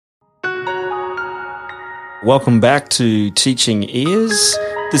Welcome back to Teaching Ears.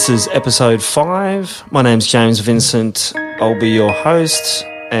 This is episode 5. My name's James Vincent. I'll be your host,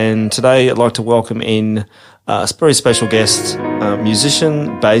 and today I'd like to welcome in a very special guest,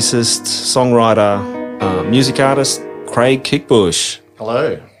 musician, bassist, songwriter, music artist, Craig Kickbush.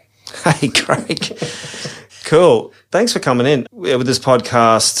 Hello. Hey, Craig. Cool. Thanks for coming in. With this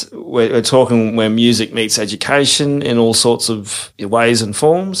podcast, we're talking where music meets education in all sorts of ways and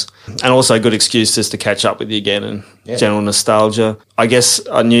forms, and also a good excuse just to catch up with you again and general nostalgia. I guess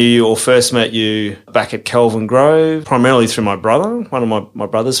I knew you or first met you back at Kelvin Grove, primarily through my brother, one of my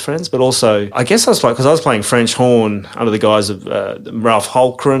brother's friends, but also I guess I was because I was playing French horn under the guise of Ralph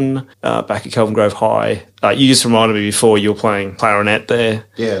Holkren back at Kelvin Grove High. You just reminded me before you were playing clarinet there.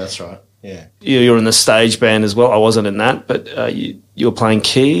 Yeah, that's right. Yeah, you were in the stage band as well. I wasn't in that, but you were playing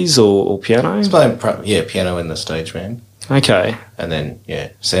keys or piano? I was playing, piano in the stage band. Okay. And then,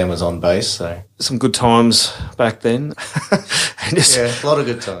 Sam was on bass, so... Some good times back then. A lot of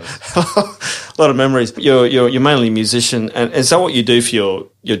good times. A lot of memories. You're mainly a musician, and is that what you do for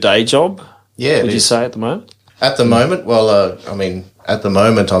your day job? Yeah, would you say at the moment? At the moment, at the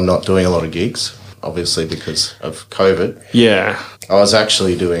moment I'm not doing a lot of gigs, obviously because of COVID. Yeah. I was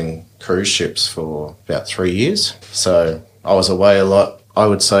actually doing cruise ships for about 3 years, so I was away a lot. I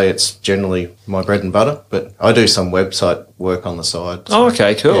would say it's generally my bread and butter, but I do some website work on the side. So,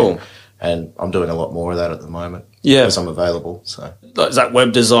 okay, cool. Yeah, and I'm doing a lot more of that at the moment. Yeah. Because I'm available, so... Is that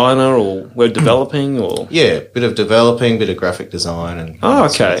web designer or web developing or...? Yeah, bit of developing, bit of graphic design and... Oh,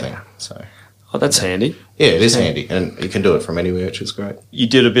 okay. Sort of thing, so... Oh, that's handy. Yeah, it is handy, and you can do it from anywhere, which is great. You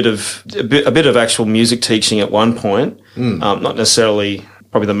did a bit of actual music teaching at one point, not necessarily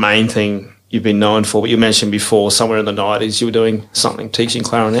probably the main thing you've been known for, but you mentioned before somewhere in the 90s you were doing something, teaching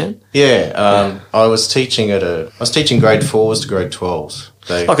clarinet. Yeah, I was teaching grade 4s to grade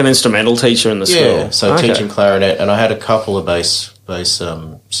 12s. Like an instrumental teacher in the school. Yeah, so teaching clarinet, and I had a couple of bass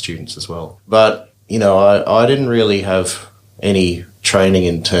students as well. But, I didn't really have any training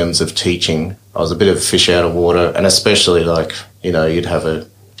in terms of teaching. I was a bit of a fish out of water, and especially you'd have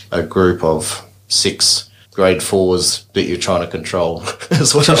a group of 6 grade 4s that you're trying to control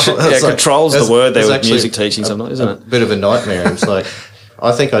as well. Control's the word there with music teaching sometimes, isn't it? A bit of a nightmare. It's like,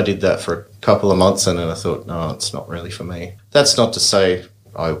 I think I did that for a couple of months, and then I thought, no, it's not really for me. That's not to say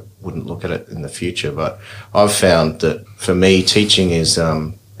I wouldn't look at it in the future, but I've found that for me, teaching is,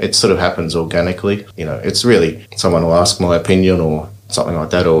 it sort of happens organically. It's really someone will ask my opinion or something like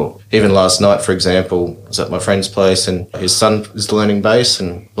that. Or even last night, for example, I was at my friend's place and his son is learning bass,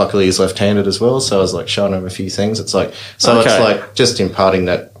 and luckily he's left-handed as well, so I was showing him a few things. It's like just imparting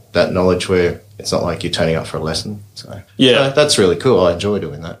that knowledge where it's not like you're turning up for a lesson. So that's really cool. I enjoy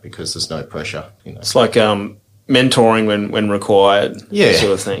doing that because there's no pressure. It's like mentoring when required,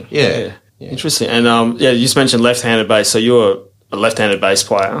 sort of thing. Yeah. Interesting. And you just mentioned left-handed bass, so you're a left-handed bass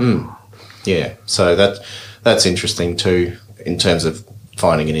player. Yeah, so that's interesting too in terms of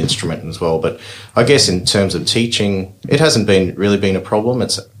finding an instrument as well. But I guess in terms of teaching, it hasn't really been a problem.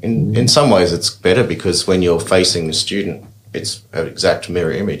 It's in some ways it's better because when you're facing the student, it's an exact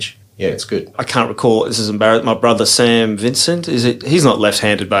mirror image. Yeah, it's good. I can't recall. This is embarrassing. My brother Sam Vincent, he's not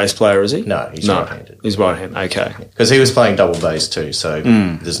left-handed bass player, is he? No, he's right-handed. He's right-handed. Okay. Because he was playing double bass too, so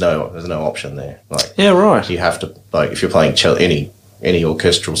there's no option there. Right. You have to if you're playing cello, any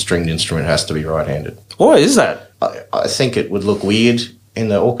orchestral stringed instrument has to be right-handed. Why is that? I think it would look weird in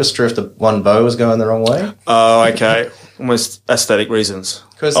the orchestra if the one bow was going the wrong way. Oh, okay. Almost aesthetic reasons.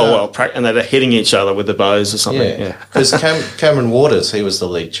 And they're hitting each other with the bows or something. Yeah. Because Cameron Waters, he was the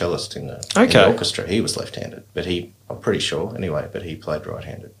lead cellist in the orchestra. He was left-handed, but I'm pretty sure anyway, but he played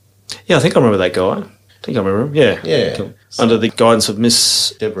right-handed. Yeah, I think I remember that guy. I think I remember him. Yeah. Yeah. Cool. Under the guidance of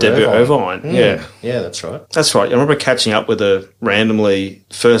Miss Deborah Irvine. Yeah. Yeah, that's right. That's right. I remember catching up with her randomly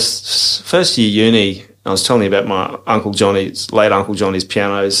first year uni. I was telling you about my late Uncle Johnny's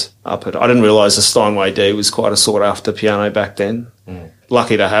pianos up at... I didn't realise the Steinway D was quite a sought-after piano back then.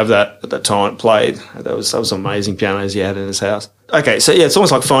 Lucky to have that at the time played. That was amazing pianos he had in his house. Okay, so it's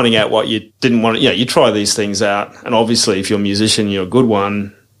almost like finding out what you didn't want to... you try these things out, and obviously if you're a musician, you're a good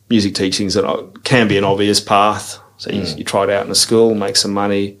one, music teaching can be an obvious path. So you try it out in a school, make some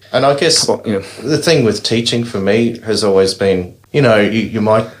money. And I guess the thing with teaching for me has always been, you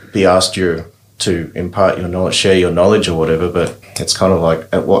might be asked to impart your knowledge, share your knowledge or whatever, but it's kind of like,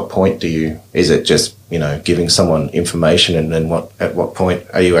 at what point is it just, giving someone information, and then at what point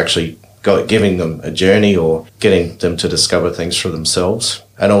are you actually giving them a journey or getting them to discover things for themselves?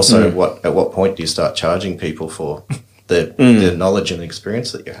 And also at what point do you start charging people for the knowledge and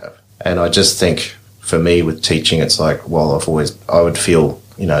experience that you have? And I just think for me with teaching, it's like, I would feel,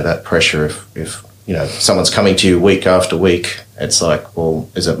 that pressure if someone's coming to you week after week, it's like, well,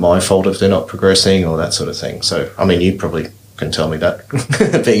 is it my fault if they're not progressing or that sort of thing? So, I mean, you probably can tell me that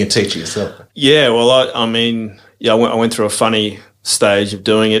being a teacher yourself. Yeah, well, I went through a funny stage of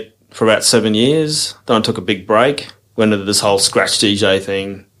doing it for about 7 years. Then I took a big break, went into this whole scratch DJ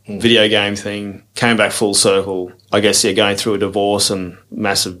thing, video game thing, came back full circle. I guess, going through a divorce and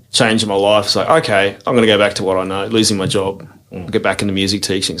massive change in my life. It's like, okay, I'm going to go back to what I know, losing my job, get back into music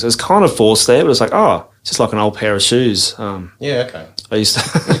teaching. So it's kind of forced there, but it's like, it's just like an old pair of shoes. Okay. I used to,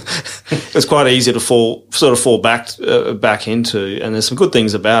 it was quite easy to fall back into, and there's some good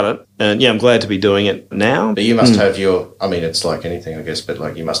things about it. And I'm glad to be doing it now. But you must have it's like anything, I guess, but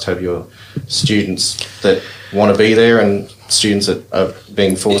like you must have your students that want to be there and students that are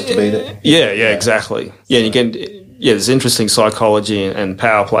being forced to be there. Yeah, exactly. Yeah, and you can. Yeah, there's interesting psychology and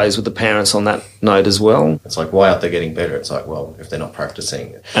power plays with the parents on that note as well. It's like, why aren't they getting better? It's like, well, if they're not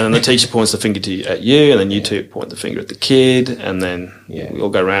practicing. And then the teacher points the finger at you, and then you two point the finger at the kid, and then we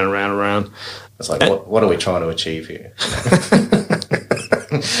all go round and round and round. It's like, what are we trying to achieve here?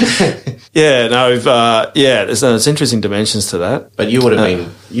 There's interesting dimensions to that. But you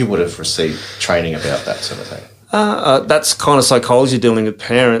would have received training about that sort of thing. That's kind of psychology dealing with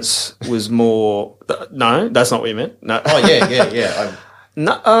parents was more. No, that's not what you meant. No. Oh yeah.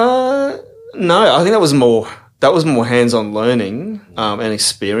 No, I think that was more hands-on learning and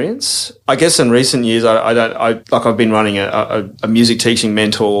experience. I guess in recent years, I've been running a music teaching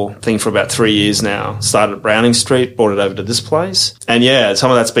mentor thing for about 3 years now. Started at Browning Street, brought it over to this place, and some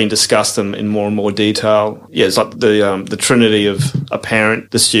of that's been discussed in more and more detail. Yeah, it's like the trinity of a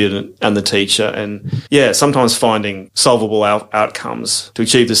parent, the student, and the teacher, and sometimes finding solvable outcomes to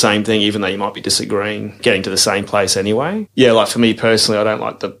achieve the same thing, even though you might be disagreeing, getting to the same place anyway. Yeah, like for me personally,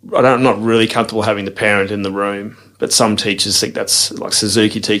 I'm not really comfortable having the parent in the room. But some teachers think that's, like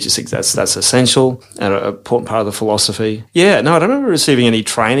Suzuki teachers think that's essential and an important part of the philosophy. Yeah, no, I don't remember receiving any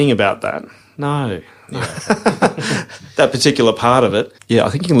training about that. No. Yeah. That particular part of it. Yeah, I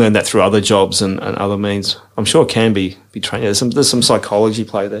think you can learn that through other jobs and other means. I'm sure it can be trained. There's some psychology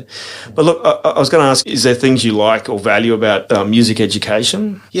play there. But look, I was going to ask, is there things you like or value about music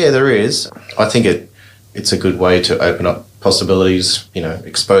education? Yeah, there is. I think it's a good way to open up possibilities,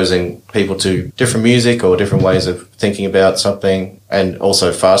 exposing people to different music or different ways of thinking about something, and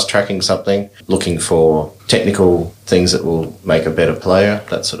also fast-tracking something, looking for technical things that will make a better player,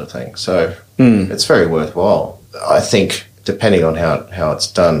 that sort of thing. So it's very worthwhile. I think depending on how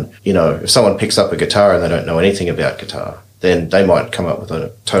it's done, if someone picks up a guitar and they don't know anything about guitar, then they might come up with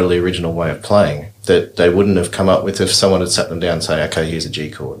a totally original way of playing that they wouldn't have come up with if someone had sat them down and say, okay, here's a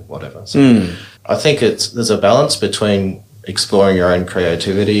G chord, whatever. So I think there's a balance between exploring your own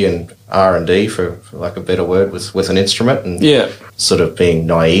creativity and R&D, for like a better word, with an instrument, and sort of being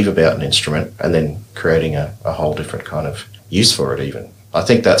naive about an instrument and then creating a whole different kind of use for it even. I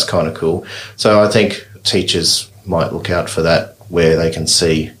think that's kind of cool. So I think teachers might look out for that, where they can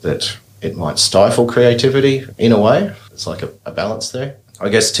see that it might stifle creativity in a way. It's like a balance there. I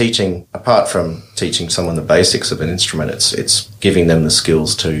guess apart from teaching someone the basics of an instrument, it's giving them the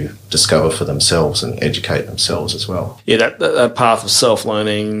skills to discover for themselves and educate themselves as well. Yeah, that path of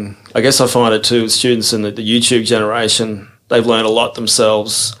self-learning. I guess I find it too with students in the YouTube generation. They've learned a lot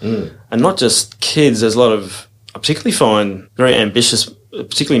themselves. And not just kids. There's a lot of, I particularly find, very ambitious,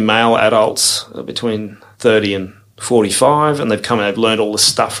 particularly male adults between 30 and 45, and they've learned all this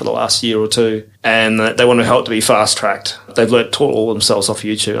stuff for the last year or two, and they want to help to be fast-tracked. They've taught all themselves off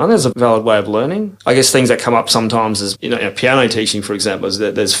YouTube. I think there's a valid way of learning. I guess things that come up sometimes is, piano teaching, for example, is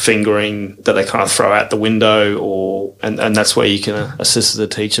that there's fingering that they kind of throw out the window, and that's where you can assist as a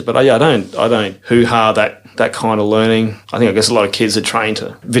teacher. But I don't hoo-ha that kind of learning. I guess a lot of kids are trained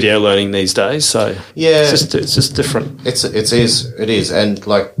to video learning these days, so it's just different. It is, and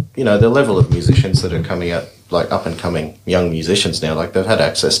the level of musicians that are coming out, like up and coming young musicians now, like they've had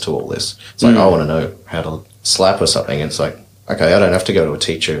access to all this. It's like, I want to know how to slap or something. And it's like, okay, I don't have to go to a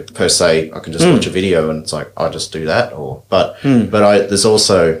teacher per se. I can just watch a video and it's like, I just do that. There's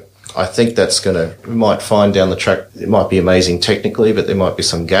also, I think we might find down the track, it might be amazing technically, but there might be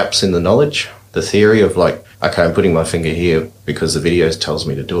some gaps in the knowledge. The theory of like, okay, I'm putting my finger here because the video tells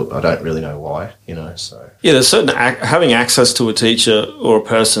me to do it, but I don't really know why, so. Yeah, there's certain, having access to a teacher or a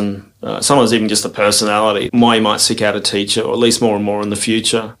person, sometimes even just a personality, why you might seek out a teacher, or at least more and more in the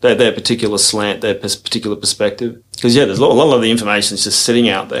future, their particular slant, their particular perspective. Because, there's a lot of the information is just sitting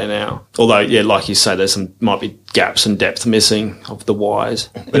out there now. Although, like you say, there's might be gaps and depth missing of the whys.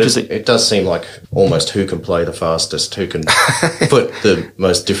 But it does seem like almost who can play the fastest, who can put the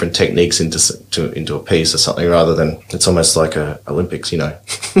most different techniques into a piece or something, rather than it's almost like a Olympics,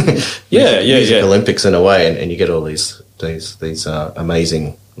 Music Olympics in a way, and you get all these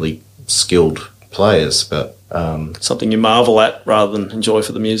amazingly skilled players, but something you marvel at rather than enjoy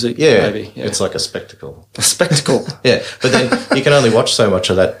for the music. Maybe. It's like a spectacle. A spectacle. Yeah, but then you can only watch so much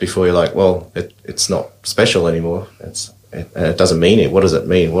of that before you're like, well, it's not special anymore. It doesn't mean it. What does it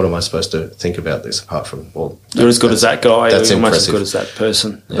mean? What am I supposed to think about this apart from, well, you're as good as that guy. That's you're much as impressive. good as that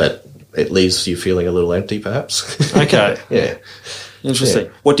person. Yeah. That it leaves you feeling a little empty, perhaps. Okay. Yeah. Interesting.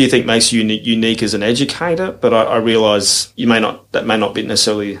 Yeah. What do you think makes you unique as an educator? But I realise that may not be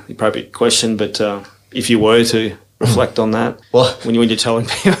necessarily the appropriate question, but if you were to reflect on that, well, when you're telling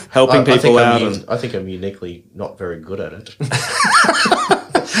people, helping people out, I think I'm uniquely not very good at it.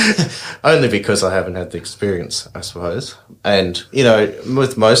 Only because I haven't had the experience, I suppose. And,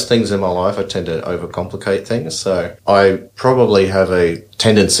 with most things in my life, I tend to overcomplicate things. So I probably have a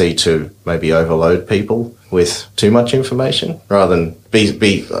tendency to maybe overload people with too much information rather than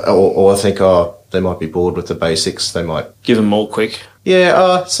or think, they might be bored with the basics. They might give them more quick.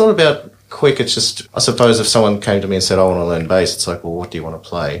 Yeah, it's not about quick. It's just, I suppose, if someone came to me and said, I want to learn bass, it's like, well, what do you want to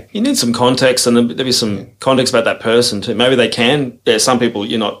play? You need some context, and there'll be some context about that person too. Maybe they can. Some people,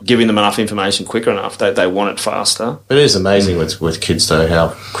 you're not giving them enough information quicker enough. They want it faster. But it is amazing with kids, though,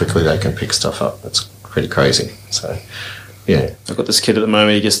 how quickly they can pick stuff up. It's pretty crazy. So, yeah. I've got this kid at the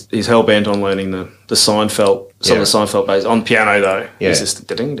moment, he's hell-bent on learning the Seinfeld, some of the Seinfeld bass. On piano, though. Yeah.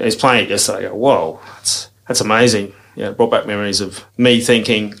 He's playing it yesterday. I go, whoa, that's amazing. Yeah, it brought back memories of me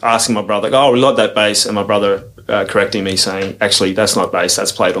asking my brother, we like that bass, and my brother correcting me saying, actually, that's not bass,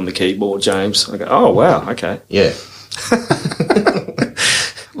 that's played on the keyboard, James. I go, oh, wow, okay. Yeah.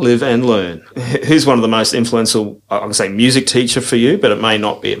 Live and learn. Who's one of the most influential, I can say, music teacher for you, but it may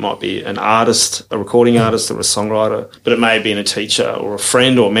not be. It might be an artist, a recording artist or a songwriter, but it may be in a teacher or a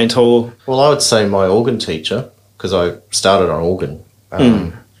friend or mentor. Well, I would say my organ teacher, because I started on organ.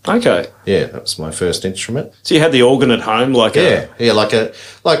 Okay. Yeah, that was my first instrument. So you had the organ at home, like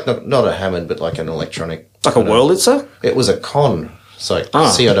not a Hammond, but like an electronic, like a Wurlitzer. It was a Con. It's like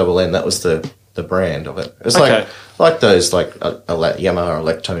CONN. That was the brand of it. It was like those Yamaha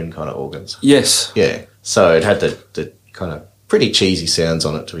Electone kind of organs. Yes. Yeah. So it had the kind of pretty cheesy sounds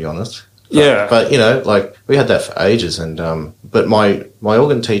on it, to be honest. Yeah. But we had that for ages, and but my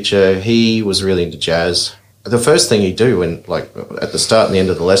organ teacher, he was really into jazz. The first thing he'd do when, at the start and the end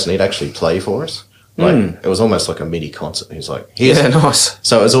of the lesson, he'd actually play for us. It was almost like a mini concert. He's like, nice.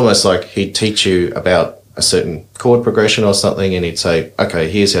 So it was almost like he'd teach you about a certain chord progression or something, and he'd say, okay,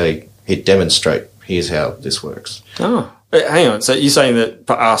 he'd demonstrate, here's how this works. Oh, hang on. So you're saying that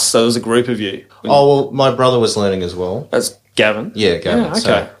for us, so there was a group of you? Well, my brother was learning as well. That's Gavin? Yeah, Gavin.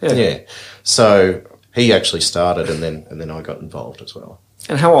 Yeah, okay. So, So he actually started, and then I got involved as well.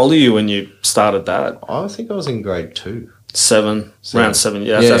 And how old are you when you started that? I think I was in grade 2. Around 7.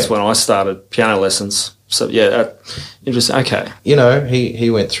 Yeah, that's when I started piano lessons. So, interesting. Okay. He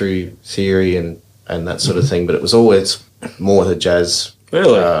went through theory and that sort of thing, but it was always more the jazz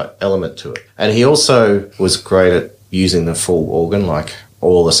element to it. And he also was great at using the full organ, like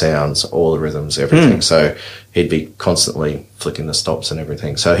all the sounds, all the rhythms, everything. So he'd be constantly flicking the stops and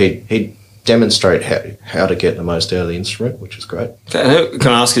everything. So he'd demonstrate how to get the most out of the instrument, which is great. Okay.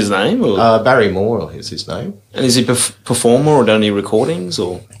 Can I ask his name? Or? Barry Moore is his name. And is he a performer or done any recordings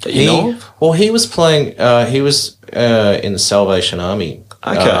or that you know of? Well, he was playing. He was in the Salvation Army.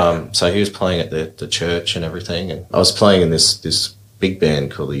 Okay. So he was playing at the church and everything, and I was playing in this big band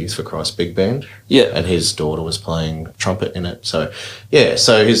called the Youth for Christ Big Band. Yeah. And his daughter was playing trumpet in it. So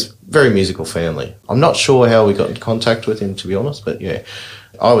so he's very musical family. I'm not sure how we got in contact with him, to be honest, but yeah.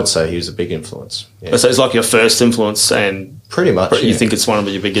 I would say he was a big influence. Yeah. So it's like your first influence, and pretty much. You think it's one of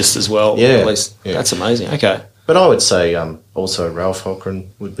your biggest as well. Yeah, at least that's amazing. Okay, but I would say also Ralph Hochran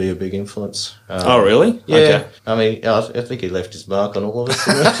would be a big influence. Oh, really? Yeah. Okay. I mean, I think he left his mark on all of us.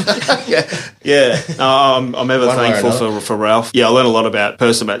 Yeah. I'm ever thankful for Ralph. Yeah, I learned a lot about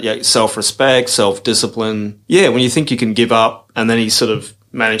self-respect, self-discipline. Yeah, when you think you can give up, and then he sort of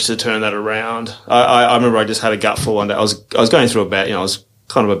managed to turn that around. I remember I just had a gutful one day. I was going through I was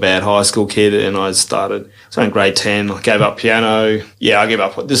kind of a bad high school kid, and I started in grade 10. I gave up piano. Yeah, I gave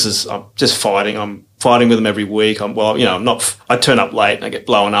up. I'm just fighting. I'm fighting with them every week. I'm not. I turn up late and I get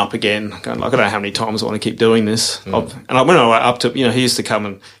blown up again. Going like, I don't know how many times I want to keep doing this. And when I went up to, he used to come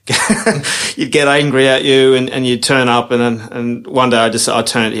and you'd get angry at you, and you'd turn up, and one day I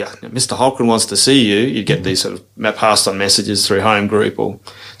turned, Mr. Holcomb wants to see you. You'd get these sort of passed on messages through home group, or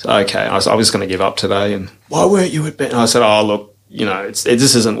okay, I was going to give up today, and why weren't you at bed? And I said, oh look, this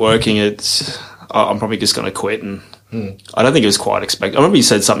isn't working. I'm probably just going to quit. And I don't think it was quite expected. I remember he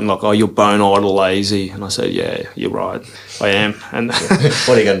said something like, oh, you're bone idle lazy. And I said, yeah, you're right. I am. And what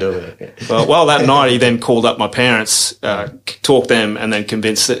are you going to do with it? Well, that night he then called up my parents, talked them, and then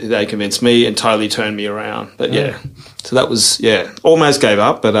they convinced me and totally turned me around. But so that was, almost gave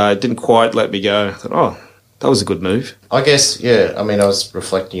up, but didn't quite let me go. I thought, oh, that was a good move. I guess, I mean, I was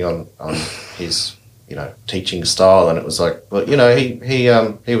reflecting on his, teaching style, and it was like, well,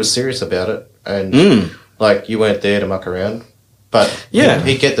 he was serious about it. And like, you weren't there to muck around, but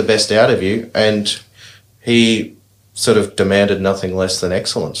he'd get the best out of you, and he sort of demanded nothing less than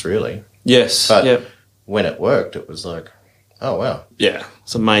excellence, really. Yes. But when it worked, it was like, oh, wow. Yeah,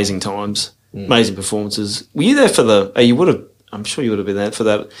 it's amazing times, amazing performances. Were you there for I'm sure you would have been there for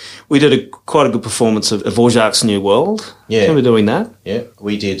that. We did quite a good performance of Dvorak's New World. Yeah. Remember doing that? Yeah,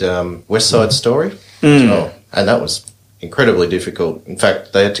 we did West Side Story as well, and that was incredibly difficult. In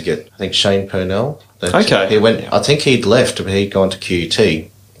fact, they had to get, I think, Shane Purnell. Okay. I think he'd left, but he'd gone to QUT,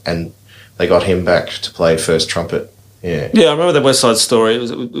 and they got him back to play first trumpet. Yeah. Yeah, I remember the West Side Story. It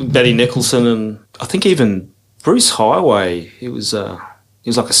was Betty Nicholson, and I think even Bruce Highway. He was like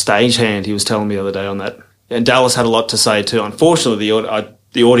a stagehand. He was telling me the other day on that. And Dallas had a lot to say too. Unfortunately,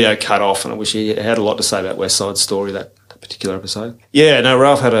 the audio cut off, and I wish he had a lot to say about West Side Story, that particular episode. Yeah, no,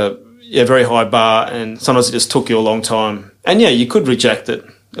 Ralph had a very high bar, and sometimes it just took you a long time. And you could reject it.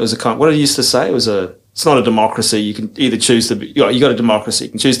 It was what did he used to say? It's not a democracy. You can either choose to be, you got a democracy.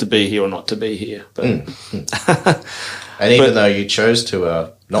 You can choose to be here or not to be here. But, and even though you chose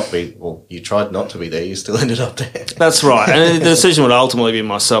to not be, well, you tried not to be there, you still ended up there. That's right. And the decision would ultimately be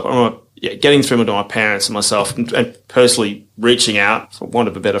myself. I remember getting through to my parents and myself, and personally reaching out, for want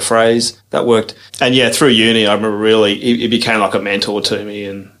of a better phrase, that worked. And through uni, I remember really, he became like a mentor to me,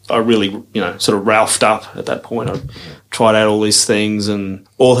 and I really, sort of ralphed up at that point. I tried out all these things, and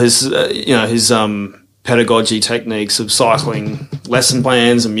all his pedagogy techniques of cycling lesson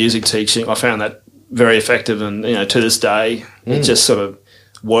plans and music teaching. I found that very effective, and to this day, it just sort of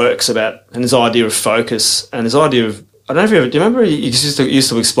works and his idea of focus, and his idea of, I don't know if do you remember he used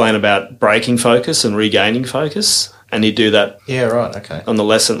to explain about breaking focus and regaining focus, and he'd do that. Yeah, right, okay. On the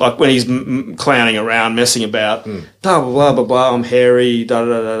lesson, like when he's clowning around, messing about, blah, blah, blah, blah, blah, I'm hairy, da,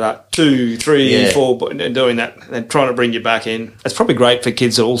 da, da, da, 2, 3, 4, and doing that, and trying to bring you back in. It's probably great for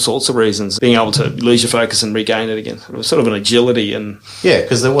kids for all sorts of reasons, being able to lose your focus and regain it again. It was sort of an agility. And yeah,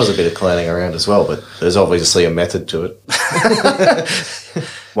 because there was a bit of clowning around as well, but there's obviously a method to it.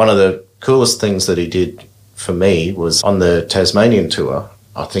 One of the coolest things that he did for me was on the Tasmanian tour.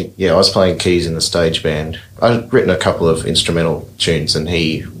 I think, I was playing keys in the stage band. I'd written a couple of instrumental tunes, and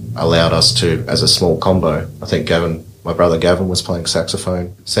he allowed us to, as a small combo, I think my brother Gavin was playing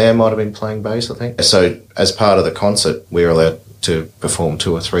saxophone. Sam might have been playing bass, I think. So as part of the concert, we were allowed to perform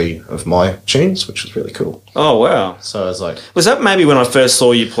 2 or 3 of my tunes, which was really cool. Oh, wow. So I was like... Was that maybe when I first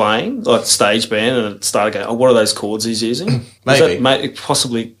saw you playing, like stage band, and it started going, what are those chords he's using? Maybe.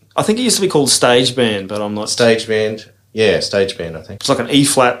 Possibly... I think it used to be called stage band, but I'm not... Stage band. Yeah, stage band, I think. It's like an E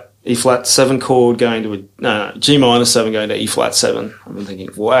flat 7 chord going to G minor 7 going to E flat 7. I've been thinking,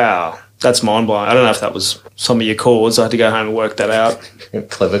 wow, that's mind blowing. I don't know if that was some of your chords. I had to go home and work that out.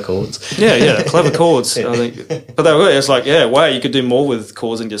 Clever chords. Yeah, clever chords. I think, but they were. It's like, wow, you could do more with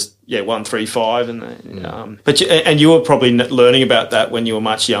chords than just 1, 3, 5, and but you were probably learning about that when you were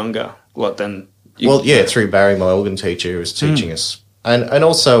much younger. Through Barry, my organ teacher, who was teaching us, and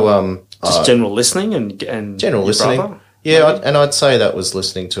also just general listening and general listening. Brother? Yeah, and I'd say that was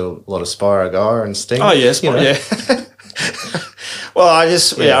listening to a lot of Spyro Gyra and Sting. Oh, yes, yeah. Well, I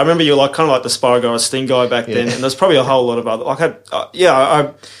remember you were kind of like the Spyro Gyra Sting guy back then, and there's probably a whole lot of other.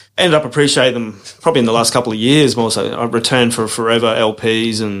 I ended up appreciating them probably in the last couple of years more so. I returned for Forever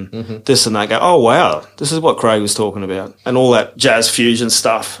LPs and this and that. Go, oh wow, this is what Craig was talking about, and all that jazz fusion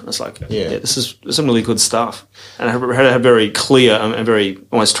stuff. And it's like, this is some really good stuff, and it had a very clear and very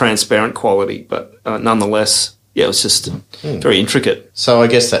almost transparent quality, but nonetheless. Yeah, it was just very intricate. So I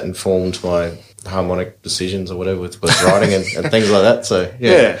guess that informed my harmonic decisions or whatever with writing and things like that. So,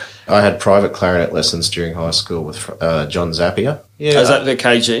 yeah. I had private clarinet lessons during high school with John Zapier. Yeah. Is that the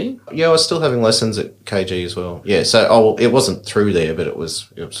KG? Yeah, I was still having lessons at KG as well. Yeah, so it wasn't through there, but it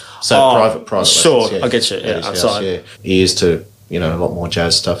was private sure, lessons. I get you. Yeah, outside. He used to a lot more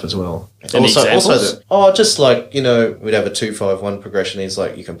jazz stuff as well. Any examples? Just like, we'd have a 2-5-1 progression. He's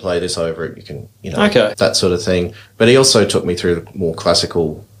like, you can play this over it. You can, Okay. that sort of thing. But he also took me through the more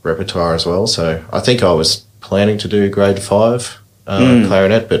classical repertoire as well. So I think I was planning to do grade 5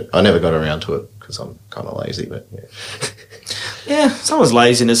 clarinet, but I never got around to it because I'm kind of lazy. But yeah, someone's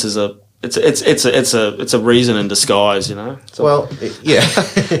laziness is it's a reason in disguise, So, well, yeah,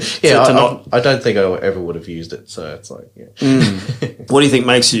 yeah. not- I don't think I ever would have used it. So it's like, what do you think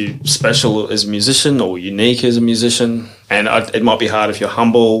makes you special as a musician or unique as a musician? And it might be hard if you're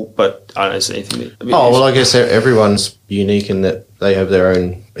humble, but I don't know, is there anything that... I guess everyone's unique in that they have their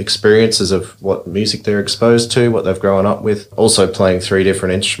own experiences of what music they're exposed to, what they've grown up with. Also, playing 3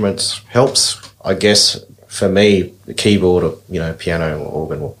 different instruments helps, I guess. For me, the keyboard or, piano or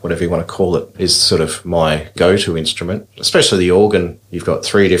organ or whatever you want to call it is sort of my go-to instrument, especially the organ. You've got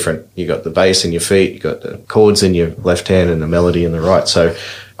 3 different, you've got the bass in your feet, you've got the chords in your left hand and the melody in the right. So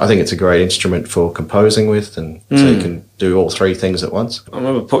I think it's a great instrument for composing with, and so you can do all 3 things at once. I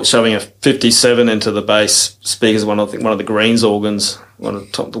remember shoving a 57 into the bass speakers, one of the Greens organs, one of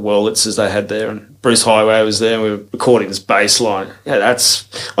the top of the Wurlitzers they had there, and Bruce Highway was there, and we were recording this bass line. Yeah, that's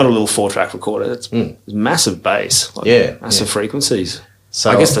on a little 4-track recorder. That's massive bass, massive frequencies. So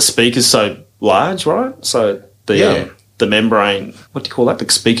I guess the speaker's so large, right? So the membrane, what do you call that? The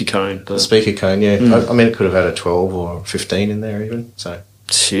speaker cone. The speaker cone, yeah. I mean, it could have had a 12 or 15 in there even, so...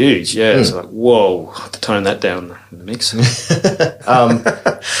 It's huge, yeah. It's like, whoa, I have to tone that down in the mix.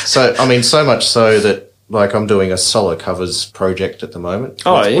 So much so that, like, I'm doing a solo covers project at the moment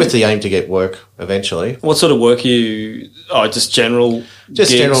with the aim to get work eventually. What sort of work are you... just general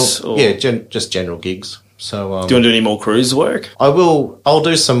gigs? Just general gigs. So, do you want to do any more cruise work? I'll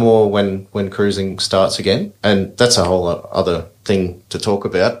do some more when cruising starts again, and that's a whole other thing to talk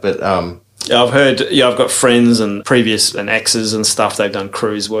about, but... I've heard. I've got friends and previous and exes and stuff. They've done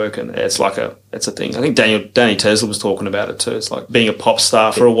cruise work, and it's a thing. I think Danny Tesla was talking about it too. It's like being a pop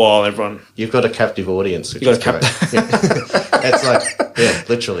star for a while. Everyone, you've got a captive audience. It's like,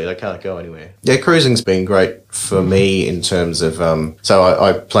 literally, they can't go anywhere. Yeah, cruising's been great for me in terms of. So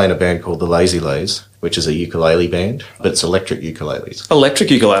I play in a band called the Lazy Lays, which is a ukulele band, but it's electric ukuleles. Electric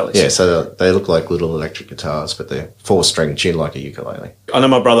ukuleles? Yeah, so they look like little electric guitars, but they're 4-string tuned like a ukulele. I know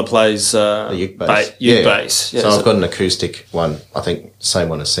my brother plays a uke bass. Bass. Yeah, so I've got an acoustic one, I think same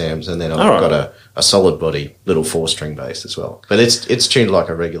one as Sam's, and then I've got a solid body little 4-string bass as well. But it's tuned like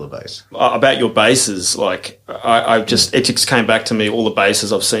a regular bass. About your basses, like it just came back to me, all the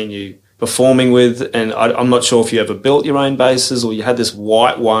basses I've seen you performing with, and I'm not sure if you ever built your own basses or you had this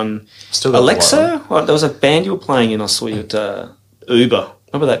white one. Still got Alexa? The white one. There was a band you were playing in, I saw you at Uber.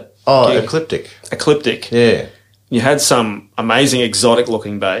 Remember that? Oh, gig? Ecliptic. Yeah. You had some amazing exotic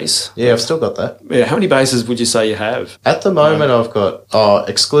looking bass. Yeah, I've still got that. Yeah, how many basses would you say you have? At the moment I've got,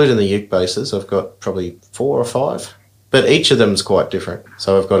 excluding the uke basses, I've got probably 4 or 5. But each of them's quite different.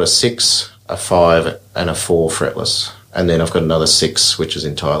 So I've got a 6, a 5 and a 4 fretless. And then I've got another 6 which is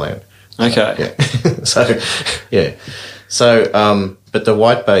in Thailand. Okay. Yeah. So, but the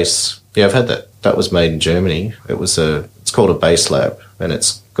white bass, I've had that. That was made in Germany. It's called a Bass Lab, and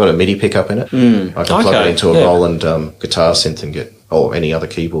it's got a MIDI pickup in it. I can plug it into a Roland guitar synth or any other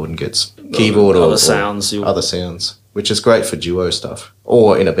keyboard and gets keyboard or other sounds, which is great for duo stuff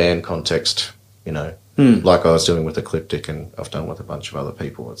or in a band context. Like I was doing with Ecliptic, and I've done with a bunch of other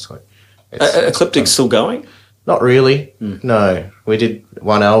people. It's like Ecliptic's still going. Not really. No. We did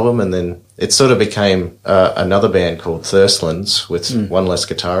one album and then it sort of became another band called Thirstlands with one less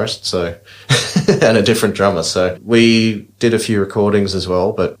guitarist and a different drummer. So we did a few recordings as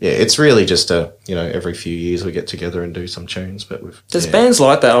well. But yeah, it's really just every few years we get together and do some tunes. But there's bands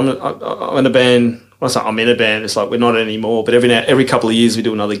like that. I'm in a band. I'm in a band. It's like we're not anymore. But every couple of years we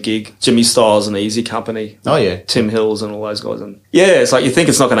do another gig. Jimmy Styles and the Easy Company. Oh, yeah. Tim Hills and all those guys. And it's like you think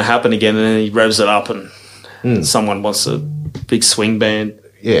it's not going to happen again and then he revs it up and someone wants a big swing band.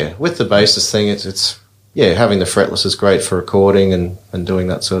 Yeah, with the bassist thing, it's having the fretless is great for recording and doing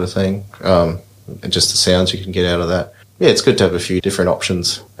that sort of thing. And just the sounds you can get out of that. Yeah, it's good to have a few different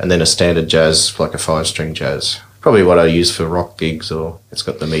options. And then a standard jazz, like a 5-string jazz. Probably what I use for rock gigs, or it's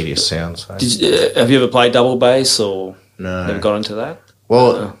got the meatiest sounds. So. Have you ever played double bass or no. Never got into that?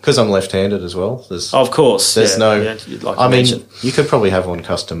 Well, because I'm left-handed as well. Of course. There's you could probably have one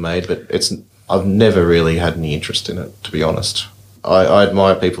custom made, but I've never really had any interest in it, to be honest. I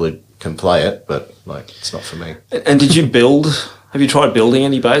admire people who can play it, but it's not for me. And did you have you tried building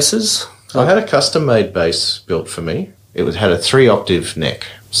any basses? I had a custom-made bass built for me. It had a 3-octave neck.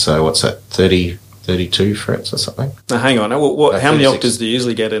 So what's that, 32 frets or something? Now, hang on. How many octaves do you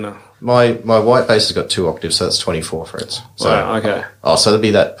usually get in a My white bass has got 2 octaves, so that's 24 frets. So, Wow, okay. So there'd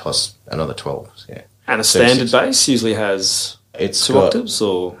be that plus another 12. Yeah. And a standard bass usually has It's 2 got, octaves,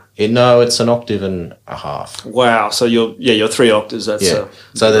 or No, it's an octave and a half. wow. So you're 3 octaves. That's So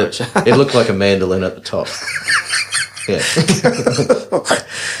it looked like a mandolin at the top. Yeah.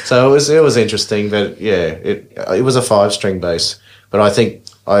 So it was interesting, but yeah, it was a 5-string bass. But I think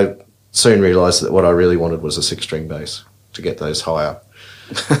I soon realised that what I really wanted was a 6-string bass to get those higher.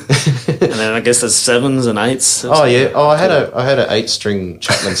 And then I guess there's 7s and 8s. Oh yeah. I had a 8-string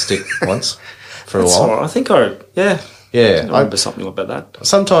Chapman stick once for a while. All right. I think I remember something about that.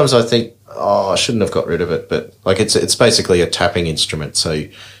 Sometimes I think, I shouldn't have got rid of it, but like it's basically a tapping instrument, so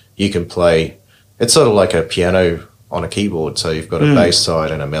you can play. It's sort of like a piano on a keyboard, so you've got a bass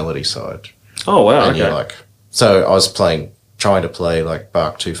side and a melody side. Oh wow! And you're like, so I was trying to play like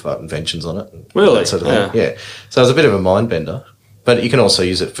Bach 2-part inventions on it. Really? That sort of thing. Yeah. So it was a bit of a mind bender, but you can also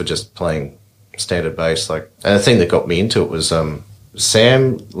use it for just playing standard bass. And the thing that got me into it was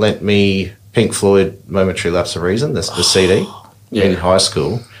Sam lent me Pink Floyd Momentary Lapse of Reason, the CD, in high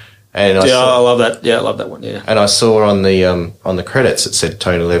school. And I love that. Yeah, I love that one. Yeah. And I saw on the credits it said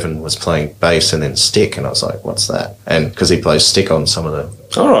Tony Levin was playing bass and then stick, and I was like, "What's that?" And because he plays stick on some of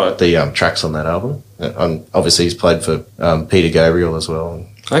the tracks on that album, and obviously he's played for Peter Gabriel as well.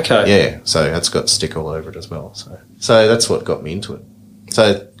 Okay. Yeah, so that's got stick all over it as well. So that's what got me into it.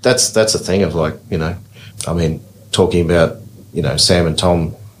 So that's a thing of talking about Sam and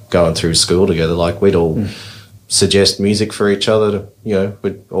Tom going through school together, we'd all suggest music for each other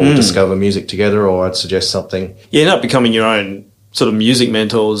we'd all discover music together, or I'd suggest something. You end up becoming your own sort of music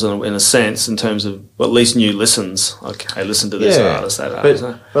mentors in a sense, in terms of at least new listens. Like, hey, listen to this artist, that artist.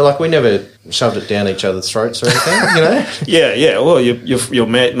 But we never shoved it down each other's throats or anything, Yeah. Well, your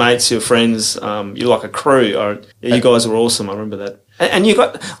mates, your friends, you're like a crew. You guys were awesome. I remember that. And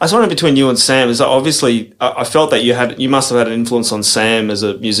I was wondering, between you and Sam, is obviously I felt that you must have had an influence on Sam as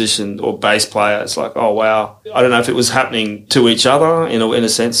a musician or bass player. It's like, oh wow, I don't know if it was happening to each other in a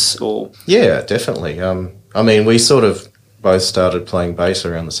sense, or yeah, definitely. We sort of both started playing bass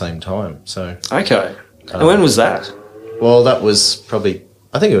around the same time. So okay, and when was that? Well, that was probably,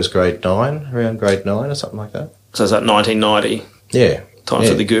 I think it was around grade 9 or something like that. So is that 1990? Yeah. Time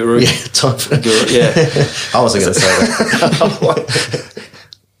for the guru. Yeah, time for the guru. Yeah. I wasn't going to say that.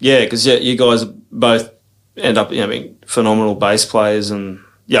 Yeah, because you guys both end up being phenomenal bass players, and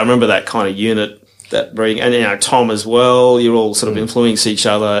I remember that kind of unit and Tom as well. You're all sort of influence each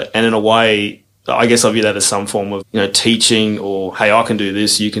other, and in a way, I guess I view that as some form of teaching, or hey, I can do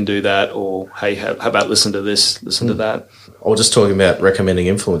this, you can do that, or hey, how about listen to this, listen to that. Or just talking about recommending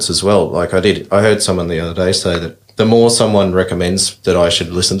influence as well. I heard someone the other day say that the more someone recommends that I should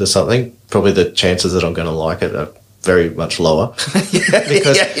listen to something, probably the chances that I'm going to like it are very much lower.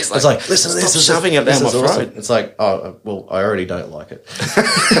 Because it's like, listen to this. Stop shoving it down my throat. Awesome. It's like, oh, well, I already don't like it.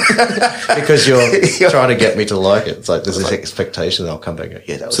 Because you're trying to get me to like it. It's like there's this expectation that I'll come back and go,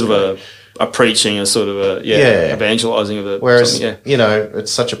 yeah, that was sort of a preaching, a sort of evangelizing of it. Whereas,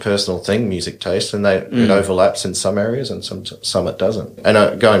 it's such a personal thing, music taste, and it overlaps in some areas and some it doesn't.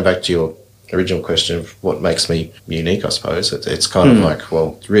 And going back to your original question of what makes me unique, I suppose, it's kind of like,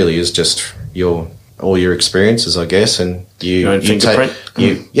 well, it really is just all your experiences, I guess, and you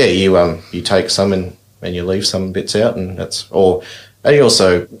take some and you leave some bits out, and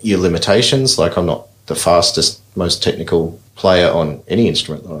also your limitations. Like, I'm not the fastest, most technical player on any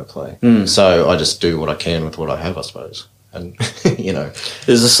instrument that I play, so I just do what I can with what I have, I suppose. And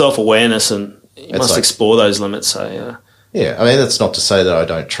there's a self-awareness, and you must explore those limits. So yeah, I mean, that's not to say that I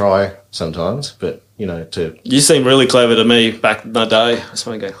don't try sometimes, but You seem really clever to me back in the day. I was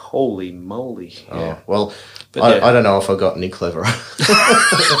going, holy moly. Yeah. Oh, well, I don't know if I got any cleverer.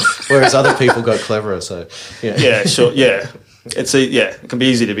 Whereas other people got cleverer, so yeah. Yeah, sure, yeah. It can be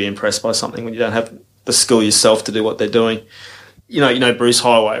easy to be impressed by something when you don't have the skill yourself to do what they're doing. You know Bruce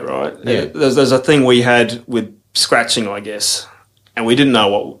Highway, right? Yeah. There's a thing we had with scratching, I guess, and we didn't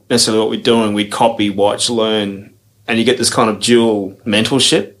know necessarily what we're doing. We'd copy, watch, learn, and you get this kind of dual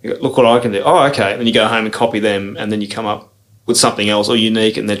mentorship. You go, look what I can do. Oh, okay. And then you go home and copy them, and then you come up with something else or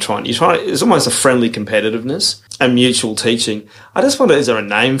unique, and it's almost a friendly competitiveness and mutual teaching. I just wonder, is there a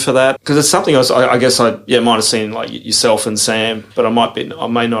name for that? Because it's something else. I guess I might have seen like yourself and Sam, but I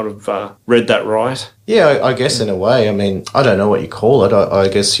may not have read that right. Yeah, I guess in a way. I mean, I don't know what you call it. I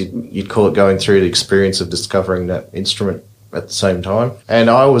guess you'd call it going through the experience of discovering that instrument at the same time.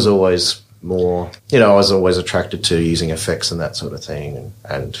 And I was always attracted to using effects and that sort of thing,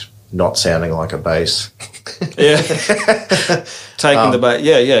 and not sounding like a bass. Yeah. Taking the bass.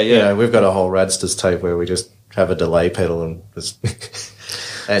 Yeah. You know, we've got a whole Radsters tape where we just have a delay pedal and just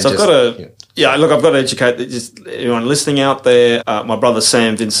And So I've got to, look, I've got to educate just everyone listening out there. My brother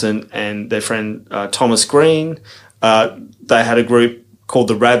Sam Vincent and their friend Thomas Green, they had a group called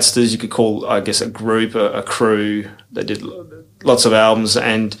the Radsters. You could call, I guess, a group, a crew. They did lots of albums,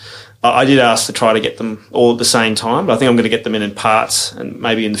 and I did ask to try to get them all at the same time, but I think I'm going to get them in parts, and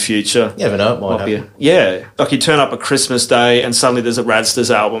maybe in the future. You never know, it might happen. Like you turn up a Christmas day and suddenly there's a Radsters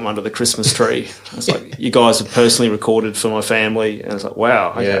album under the Christmas tree. It's like, you guys have personally recorded for my family, and it's like,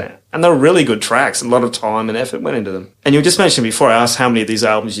 wow, okay. Yeah. And they were really good tracks, and a lot of time and effort went into them. And you just mentioned before, I asked how many of these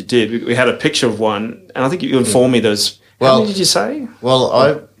albums you did. We had a picture of one, and I think you informed me there's, how many did you say? Well,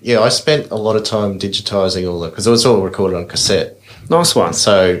 I spent a lot of time digitizing all that, because it was all recorded on cassette. Nice one.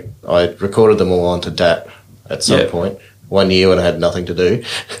 So I recorded them all onto DAT at some point, one year when I had nothing to do.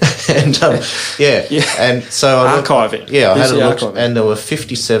 And and so I archiving. I had a look, and there were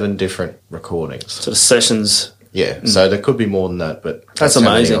 57 different recordings. Sort of sessions. Yeah, so there could be more than that, but that's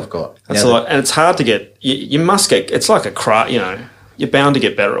amazing. I've got. That's a lot, and it's hard to get. You must get. It's like a craft. You're bound to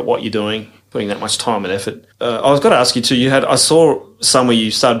get better at what you're doing, putting that much time and effort. I was going to ask you too. I saw somewhere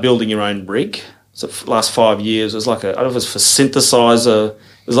you started building your own rig. So for the last 5 years, it was like I don't know if it was for synthesizer.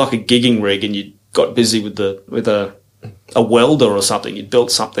 It was like a gigging rig, and you got busy with a welder or something. You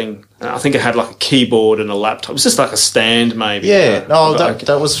built something. I think it had like a keyboard and a laptop. It was just like a stand, maybe. Yeah,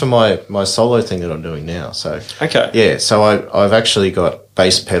 that was for my solo thing that I'm doing now. So okay, yeah. So I've actually got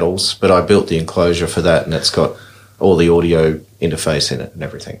bass pedals, but I built the enclosure for that, and it's got all the audio interface in it and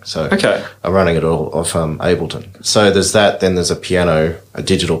everything. So okay, I'm running it all off Ableton. So there's that. Then there's a piano, a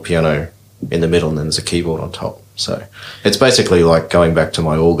digital piano in the middle, and then there's a keyboard on top. So it's basically like going back to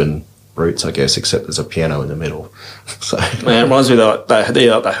my organ roots, I guess, except there's a piano in the middle. So man, it reminds me of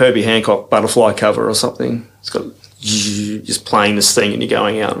the Herbie Hancock Butterfly cover or something. It's got just playing this thing, and you're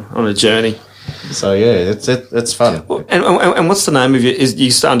going out on a journey. So yeah, it's fun. Well, and what's the name of it? Is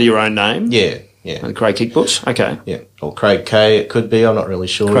you under your own name? Yeah. Craig Kickbush. Okay. Yeah, or Craig K. It could be. I'm not really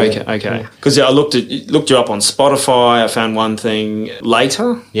sure. Craig K. Okay. Because I looked you up on Spotify. I found one thing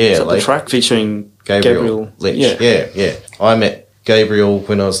later. Yeah, the track featuring Gabriel Lynch. Yeah. I met Gabriel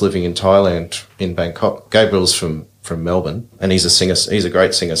when I was living in Thailand, in Bangkok. Gabriel's from Melbourne, and he's a singer. He's a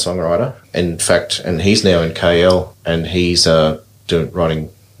great singer-songwriter. In fact, and he's now in KL, and he's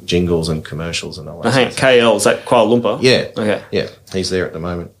writing jingles and commercials and all that. Hang on, KL, is that Kuala Lumpur? Yeah. Okay. Yeah, he's there at the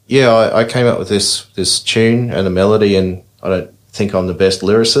moment. Yeah, I came up with this tune and a melody, and I don't think I'm the best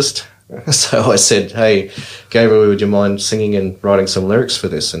lyricist. So I said, hey, Gabriel, would you mind singing and writing some lyrics for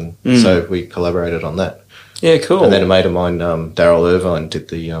this? And so we collaborated on that. Yeah, cool. And then a mate of mine, Daryl Irvine, did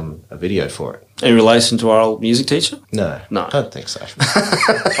the a video for it. In relation to our old music teacher? No. I don't think so.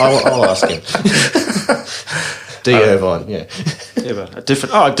 I'll ask him. D. Irvine, yeah. Yeah, but a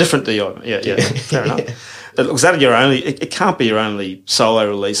different D. Irvine. Yeah, fair enough. Was that your only, it can't be your only solo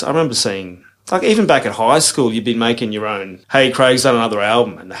release. I remember seeing, like even back at high school, you'd been making your own, hey, Craig's done another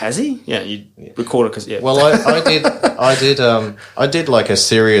album, and has he? Yeah, you record it because, yeah. Well, I did like a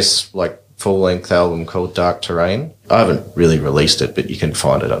serious, like, full-length album called Dark Terrain. I haven't really released it, but you can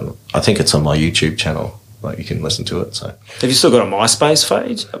find it on, I think it's on my YouTube channel. Like, you can listen to it, so. Have you still got a MySpace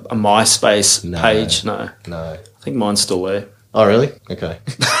page? A MySpace page? No. No. I think mine's still there. Oh, really? Okay.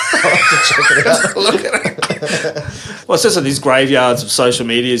 I'll have to check it out. Look at it. Well, it's just these graveyards of social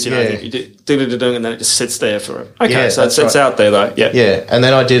medias, you know, you do, and then it just sits there for so it's out there, though. Yeah. Yeah, and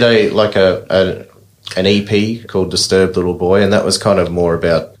then I did an EP called Disturbed Little Boy, and that was kind of more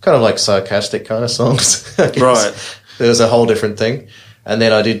about, kind of like sarcastic kind of songs. Right. There was a whole different thing. And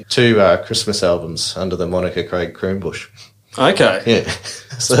then I did 2 Christmas albums under the moniker Craig Croonbush. Okay. Yeah.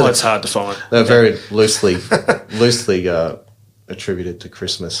 That's why it's hard to find. They're very loosely attributed to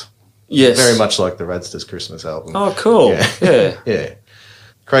Christmas. Yes. Very much like the Radsters Christmas album. Oh, cool. Yeah. Yeah.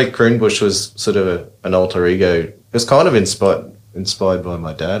 Craig Croonbush was sort of an alter ego. It was kind of inspired by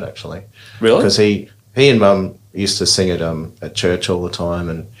my dad, actually. Really? Because he and Mum used to sing at church all the time,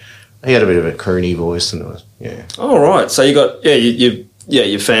 and he had a bit of a croony voice, and it was, yeah. Oh, right. So you got,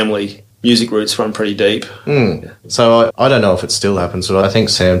 your family music roots run pretty deep. Yeah. So I don't know if it still happens, but I think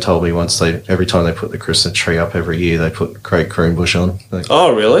Sam told me once every time they put the Christmas tree up every year, they put Craig Croonbush on.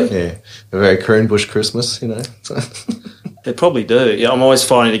 Oh, really? Yeah. A very Croonbush Christmas, you know. They probably do. Yeah, I'm always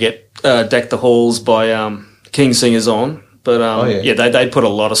finding to get Deck the Halls by King Singers on. But, they put a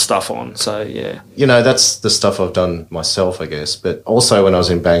lot of stuff on, so, yeah. You know, that's the stuff I've done myself, I guess. But also when I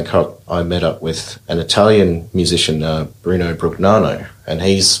was in Bangkok, I met up with an Italian musician, Bruno Brugnano, and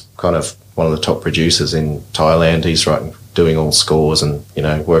he's kind of one of the top producers in Thailand. He's doing all scores and, you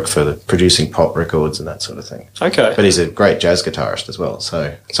know, producing pop records and that sort of thing. Okay. But he's a great jazz guitarist as well.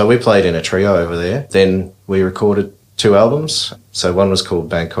 So we played in a trio over there. Then we recorded 2 albums. So one was called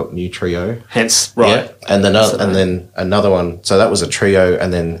Bangkok New Trio. Hence, right. Yeah. And then another one. So that was a trio.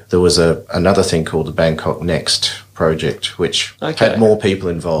 And then there was another thing called the Bangkok Next project, which had more people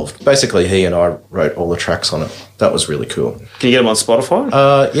involved. Basically, he and I wrote all the tracks on it. That was really cool. Can you get them on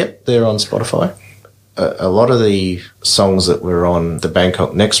Spotify? Yep, they're on Spotify. A lot of the songs that were on the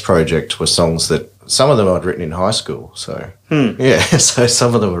Bangkok Next project were songs that some of them I'd written in high school. So, yeah, so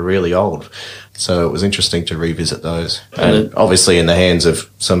some of them were really old. So it was interesting to revisit those. And obviously in the hands of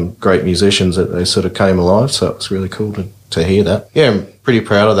some great musicians that they sort of came alive. So it was really cool to hear that. Yeah, I'm pretty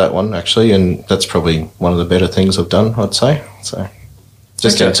proud of that one, actually. And that's probably one of the better things I've done, I'd say. So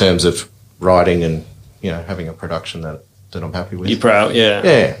just in terms of writing and, having a production that I'm happy with. You're proud, yeah.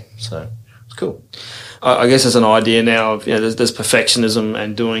 Yeah, so it's cool. I guess there's an idea now of, there's perfectionism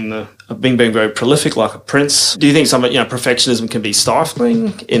and being very prolific like a Prince. Do you think perfectionism can be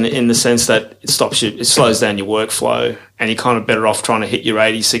stifling in the sense that it slows down your workflow and you're kind of better off trying to hit your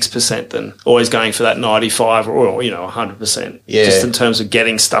 86% than always going for that 95 or 100%? Yeah. Just in terms of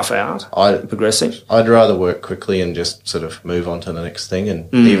getting stuff out, progressing? I'd rather work quickly and just sort of move on to the next thing.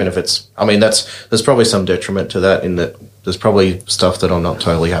 And even if there's probably some detriment to that in that there's probably stuff that I'm not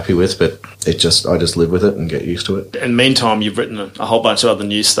totally happy with, but I just live with it and get used to it. In the meantime, you've written a whole bunch of other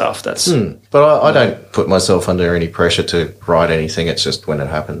new stuff. But I don't put myself under any pressure to write anything. It's just when it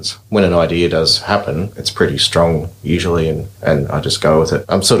happens. When an idea does happen, it's pretty strong usually, and I just go with it.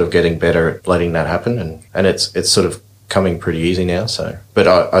 I'm sort of getting better at letting that happen, and it's sort of coming pretty easy now. So, but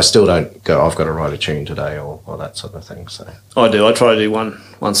I still don't go, I've got to write a tune today or that sort of thing. So I do. I try to do one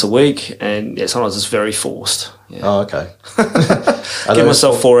once a week, and sometimes it's very forced. Yeah. Oh, okay. Give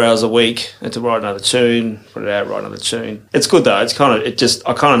myself 4 hours a week and to write another tune, put it out, write another tune. It's good though. I kind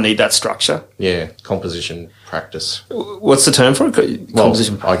of need that structure. Yeah, composition practice. What's the term for it?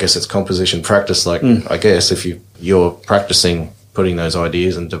 Composition. Well, I guess it's composition practice. Like I guess if you're practicing putting those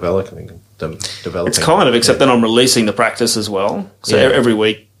ideas and developing them. It's kind of, except then I'm releasing the practice as well. So every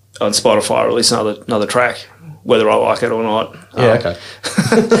week on Spotify I release another track, whether I like it or not. Yeah, okay.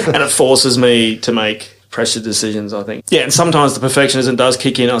 And it forces me to make pressure decisions, I think. Yeah, and sometimes the perfectionism does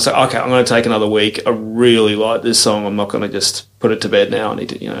kick in. I say, okay, I'm going to take another week. I really like this song. I'm not going to just put it to bed now. I need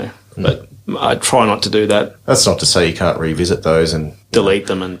to, But I try not to do that. That's not to say you can't revisit those and delete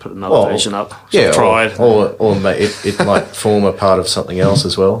them and put another version up. Yeah, tried. Or it might form a part of something else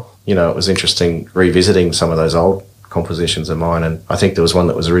as well. It was interesting revisiting some of those old compositions of mine, and I think there was one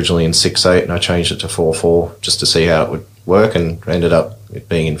that was originally in 6/8 and I changed it to 4/4 just to see how it would work, and ended up it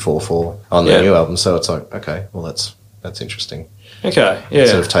being in 4/4 on the new album. So it's like, okay, well that's interesting. Okay, yeah. It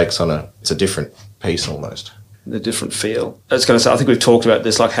sort of takes on it's a different piece almost. The different feel. I was going to say, I think we've talked about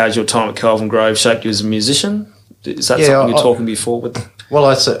this, like how's your time at Kelvin Grove shaped you as a musician? Is that something you're talking before with? Well,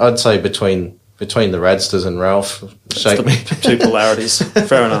 I'd say between the Radsters and Ralph shaped me. Two polarities.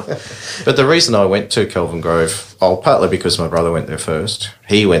 Fair enough. But the reason I went to Kelvin Grove, partly because my brother went there first.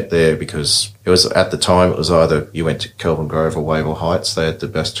 He went there because it was, at the time, it was either you went to Kelvin Grove or Wavell Heights. They had the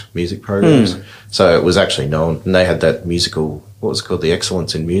best music programs. So it was actually known. And they had that musical, what was it called, the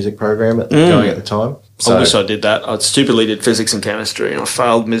Excellence in Music program going at the time. So, I wish I did that. I stupidly did physics and chemistry and I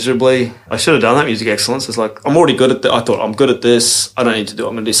failed miserably. I should have done that, music excellence. It's like, I'm already good at I thought, I'm good at this. I don't need to do it.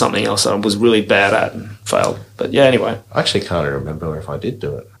 I'm going to do something else that I was really bad at and failed. But yeah, anyway. I actually can't remember if I did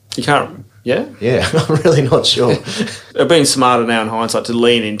do it. You can't, yeah? Yeah, I'm really not sure. I've been smarter now in hindsight to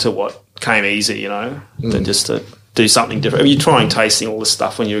lean into what came easy, than just to do something different. I mean, you're trying tasting all this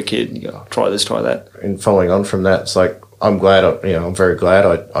stuff when you're a kid and you go, try this, try that. And following on from that, it's like, I'm very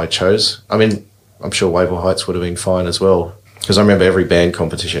glad I chose. I mean, I'm sure Wavell Heights would have been fine as well, because I remember every band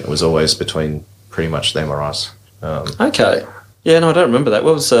competition was always between pretty much them or us. Okay. Yeah, no, I don't remember that.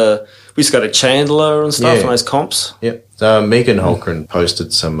 What was we used to go to Chandler and stuff and those comps? Yep. Megan Holgren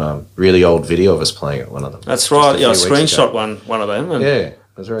posted some really old video of us playing at one of them. That's right. Yeah, I screenshot one of them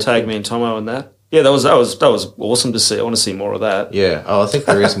and tagged me and Tomo in that. Yeah, that was awesome to see. I want to see more of that. Yeah. Oh, I think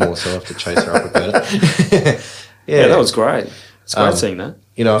there is more, so I'll have to chase her up about it. Yeah, that was great. It's great seeing that.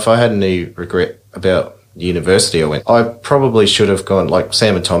 If I had any regret about the university I probably should have gone, like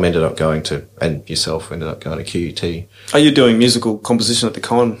Sam and Tom ended up going to, and yourself ended up going to QUT. Are you doing musical composition at the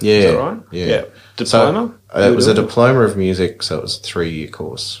con? Yeah. Is that right? Yeah. Diploma? So, it was a diploma of music, so it was a 3-year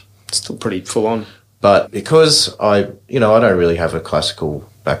course. Still pretty full on. But because I don't really have a classical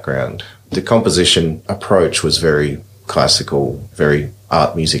background, the composition approach was very classical, very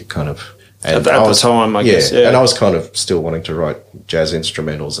art music kind of. And at the time, I guess, yeah. And I was kind of still wanting to write jazz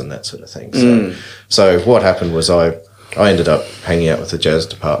instrumentals and that sort of thing. So what happened was I ended up hanging out with the jazz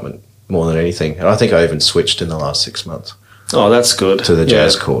department more than anything. And I think I even switched in the last 6 months. Oh, that's good. To the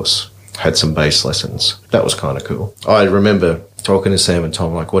jazz course. had some bass lessons. That was kind of cool. I remember talking to Sam and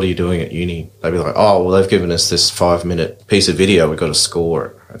Tom, like, what are you doing at uni? They'd be like, oh, well, they've given us this 5-minute piece of video. We've got to score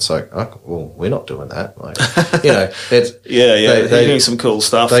it. It's like, oh, well, we're not doing that. Like, you know, it's they're doing some cool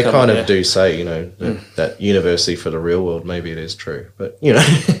stuff. They kind of do say, you know, that university for the real world. Maybe it is true, but you know,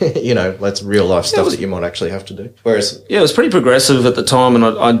 you know, that's real life stuff that you might actually have to do. Whereas, it was pretty progressive at the time,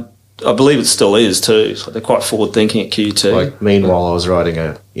 and I believe it still is too. So they're quite forward thinking at QT. Like, meanwhile, I was writing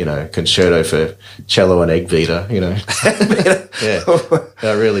a concerto for cello and egg beater. You know, yeah,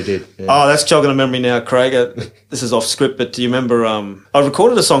 I really did. Yeah. Oh, that's jogging a memory now, Craig. This is off script, but do you remember? I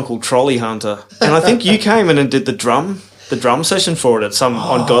recorded a song called Trolley Hunter, and I think you came in and did the drum session for it at some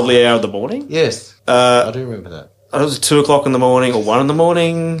ungodly hour of the morning. Yes, I do remember that. It was 2:00 in the morning or 1 in the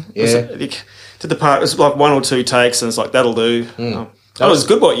morning. Yeah, did the part. It was like 1 or 2 takes, and it's like that'll do. It was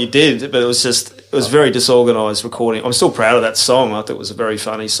good what you did, but it was very disorganised recording. I'm still proud of that song. I thought it was a very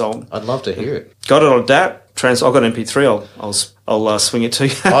funny song. I'd love to hear it. Got it on DAT. I've got an MP3. I'll swing it to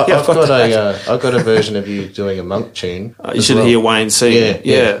you. I've got a version of you doing a Monk tune. You should hear Wayne sing.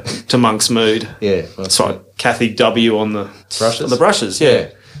 Yeah, to Monk's Mood. Yeah, that's right. Kathy W on the brushes. On the brushes. Yeah.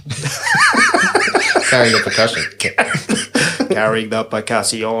 Carrying the percussion. Carrying the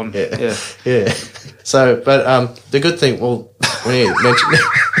percussion. Yeah. So, but the good thing, well, when you mentioned,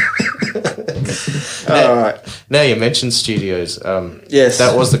 all right. Now you mentioned studios. Yes,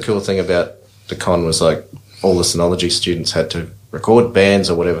 that was the cool thing about the con, was like all the sonology students had to record bands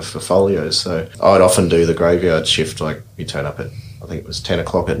or whatever for folios. So I'd often do the graveyard shift. Like, you turn up at, I think it was 10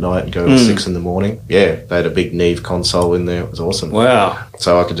 o'clock at night and go till 6 in the morning. Yeah, they had a big Neve console in there. It was awesome. Wow.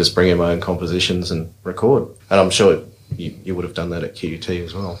 So I could just bring in my own compositions and record. And I'm sure you would have done that at QUT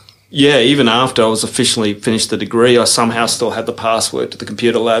as well. Yeah, even after I was officially finished the degree, I somehow still had the password to the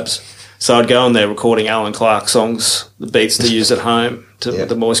computer labs. So I'd go in there recording Alan Clark songs, the beats to use at home, to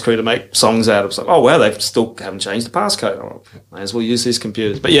the Moist Crew to make songs out of. It's like, oh, wow, they still haven't changed the passcode. Oh, may as well use these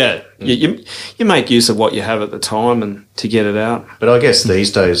computers. But yeah, you make use of what you have at the time and to get it out. But I guess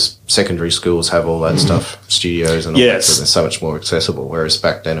these days secondary schools have all that stuff, studios and all that, so they're so much more accessible. Whereas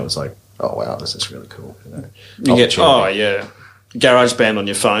back then it was like, oh, wow, this is really cool. You get, GarageBand on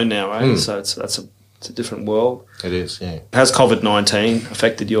your phone now, eh? So it's a different world. It is, yeah. Has COVID-19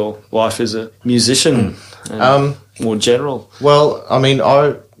 affected your life as a musician, more general? Well, I mean,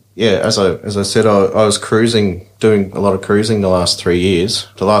 as I said, I was cruising, doing a lot of cruising the last 3 years.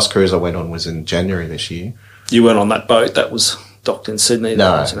 The last cruise I went on was in January this year. You weren't on that boat that was docked in Sydney?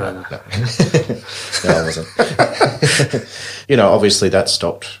 No. No, I wasn't. Obviously that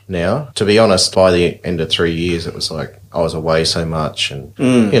stopped now. To be honest, by the end of 3 years, it was like I was away so much, and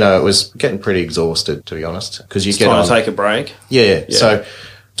it was getting pretty exhausted, to be honest. Because you get time to take a break. Yeah. So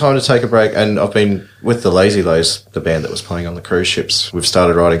time to take a break, and I've been with the Lazy Lows, the band that was playing on the cruise ships. We've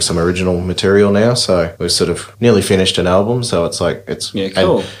started writing some original material now, so we've sort of nearly finished an album. So it's like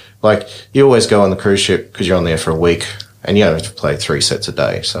cool. And, like, you always go on the cruise ship because you're on there for a week. And you have to play 3 sets a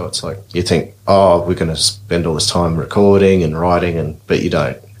day. So it's like, you think, oh, we're going to spend all this time recording and writing, but you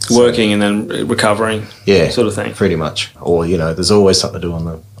don't. Working and then recovering, sort of thing. Pretty much. Or, there's always something to do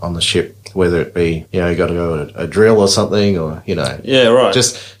on the ship, whether it be, you got to go to a drill or something, or, Yeah, right.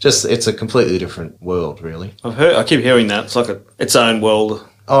 Just it's a completely different world, really. I keep hearing that. It's like its own world.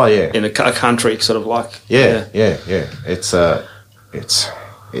 Oh, yeah. In a country, sort of like. Yeah.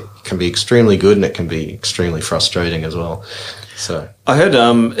 It can be extremely good and it can be extremely frustrating as well. So I heard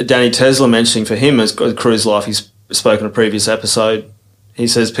Danny Tesla mentioning for him as cruise life, he's spoken in a previous episode, he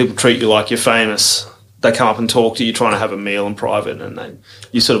says people treat you like you're famous. They come up and talk to you trying to have a meal in private, and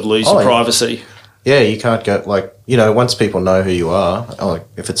you sort of lose your privacy. Yeah, you can't go, once people know who you are, like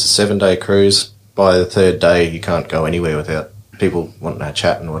if it's a 7-day cruise, by the 3rd day you can't go anywhere without people wanting to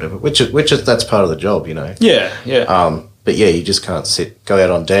chat and whatever, which is that's part of the job, Yeah. But yeah, you just can't go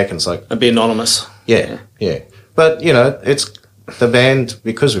out on deck and it's like... And be anonymous. Yeah. But, it's the band,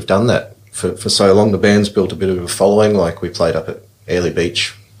 because we've done that for so long, the band's built a bit of a following. Like, we played up at Airlie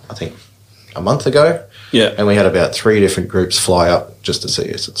Beach, I think, a month ago. Yeah. And we had about 3 different groups fly up just to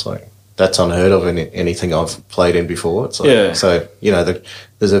see us. It's like, that's unheard of in anything I've played in before. It's like, so,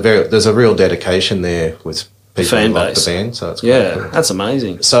 there's a real dedication there with people who like the band. So it's cool. That's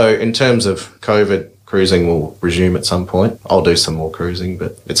amazing. So in terms of COVID, cruising will resume at some point. I'll do some more cruising,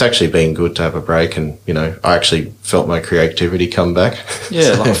 but it's actually been good to have a break, and I actually felt my creativity come back.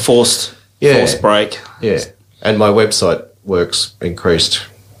 Yeah, like a forced break. Yeah, and my website work's increased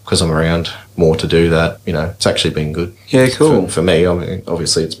because I'm around more to do that. It's actually been good. Yeah, cool for me. I mean,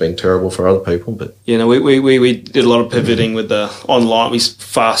 obviously it's been terrible for other people, but we did a lot of pivoting with the online. We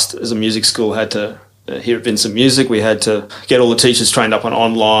fast as a music school had to here at Vincent Music, we had to get all the teachers trained up on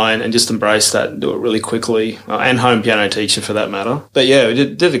online and just embrace that and do it really quickly, and home piano teacher for that matter. But yeah,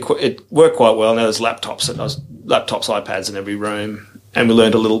 it worked quite well. Now there's laptops, iPads in every room, and we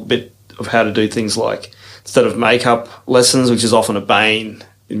learned a little bit of how to do things like, instead of makeup lessons, which is often a bane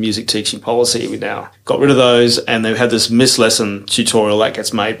in music teaching policy, we now got rid of those, and they had this Miss Lesson tutorial that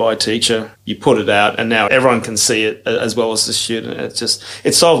gets made by a teacher. You put it out, and now everyone can see it as well as the student.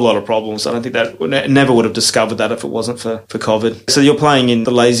 It solved a lot of problems. I don't think that never would have discovered that if it wasn't for COVID. So you're playing in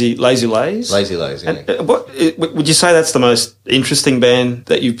the Lazy Lays? Lazy Lays, yeah. And what would you say that's the most interesting band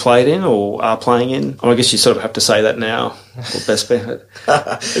that you've played in or are playing in? I guess you sort of have to say that now. Or best band.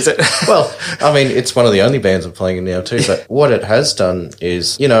 Is it? Well, I mean, it's one of the only bands I'm playing in now too, but what it has done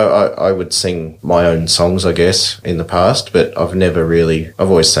is, I would sing my own songs, I guess, in the past, but I've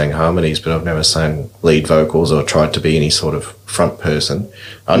always sang harmonies, but I've never sang lead vocals or tried to be any sort of front person.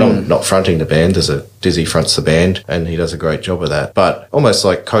 I'm not fronting the band. Dizzy fronts the band, and he does a great job of that, but almost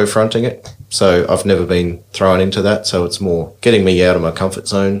like co-fronting it. So I've never been thrown into that. So it's more getting me out of my comfort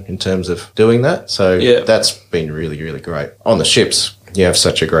zone in terms of doing that. So that's been really, really great. On the ships, you have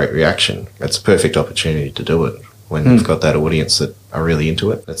such a great reaction. It's a perfect opportunity to do it when you've got that audience that are really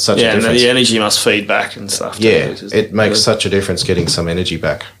into it. It's such a difference. And the energy must feed back and stuff. Yeah, it makes such a difference getting some energy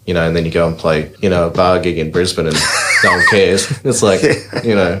back, and then you go and play, a bar gig in Brisbane and no one cares. It's like,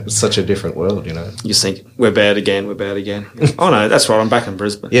 it's such a different world, You think, we're bad again. Oh, no, that's right, I'm back in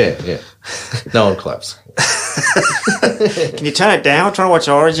Brisbane. Yeah. No one claps. Can you turn it down? I'm trying to watch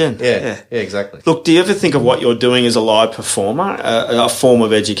Origin. Yeah, exactly. Look, do you ever think of what you're doing as a live performer, a form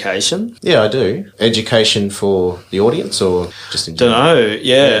of education? Yeah, I do. Education for the audience or just in general? Don't know.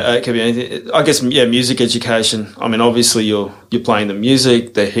 Yeah, it could be anything. I guess, music education. I mean, obviously you're playing the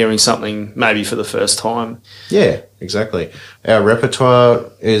music, they're hearing something maybe for the first time. Yeah, exactly. Our repertoire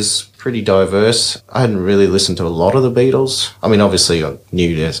is pretty diverse. I hadn't really listened to a lot of the Beatles. I mean, obviously I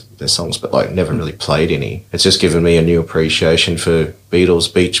knew their songs, but never really played any. It's just given me a new appreciation for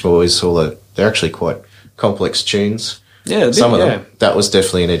Beatles, Beach Boys, they're actually quite complex tunes. Yeah, some of them. That was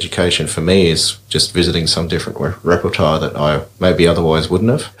definitely an education for me, is just visiting some different repertoire that I maybe otherwise wouldn't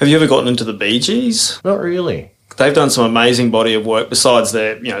have. Have you ever gotten into the Bee Gees? Not really. They've done some amazing body of work besides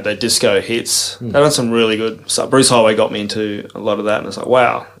their disco hits. They've done some really good stuff. Bruce Highway got me into a lot of that, and it's like,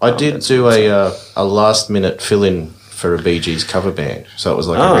 wow. I did do a last-minute fill-in for a Bee Gees cover band. So it was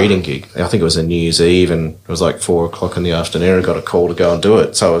like a reading gig. I think it was a New Year's Eve, and it was like 4:00 in the afternoon. I got a call to go and do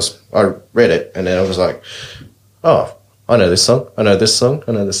it. So I read it, and then I was like, oh, I know this song. I know this song.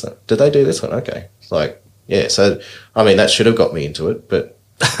 I know this song. Did they do this one? Okay. It's like, yeah. So, I mean, that should have got me into it, but...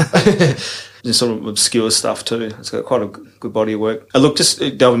 Just sort of obscure stuff too. It's got quite a good body of work. Look,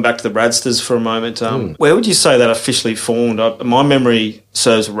 just delving back to the Bradsters for a moment, where would you say that officially formed? My memory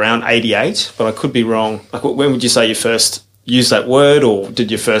serves around 88, but I could be wrong. Like, when would you say you first used that word, or did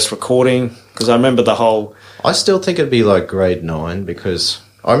your first recording? Because I remember the whole... I still think it'd be like grade 9, because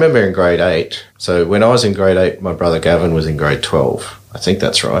I remember in grade 8. So when I was in grade 8, my brother Gavin was in grade 12. I think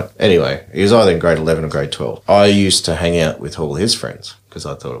that's right. Anyway, he was either in grade 11 or grade 12. I used to hang out with all his friends because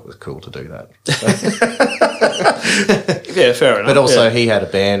I thought it was cool to do that. Yeah, fair enough. But also he had a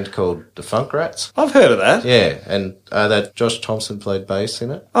band called the Funk Rats. I've heard of that. Yeah, and that Josh Thompson played bass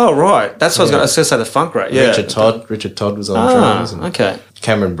in it. Oh, right. That's what I was going to say, the Funk Rat. Yeah. Richard Todd was on drums. And okay.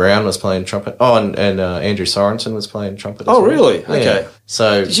 Cameron Brown was playing trumpet. Oh, and Andrew Sorensen was playing trumpet as well. well. Really? Yeah. Okay.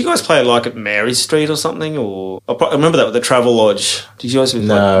 So did you guys play like at Mary Street or something? Or I remember that with the Travel Lodge. Did you guys play?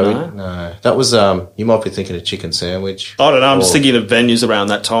 No. That was you might be thinking of Chicken Sandwich. I don't know. I'm just thinking of venues around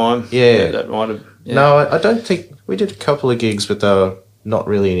that time. Yeah. That might have. Yeah. No, I don't think we did a couple of gigs, but they were not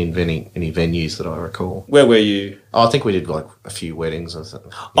really in any venues that I recall. Where were you? I think we did like a few weddings or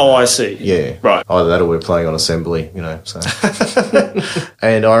something. Oh, I see. Yeah. Right. Either that or we were playing on Assembly, so.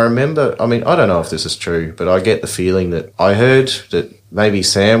 And I remember, I mean, I don't know if this is true, but I get the feeling that I heard that maybe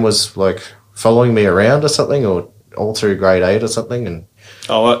Sam was like following me around or something, or all through grade 8 or something. And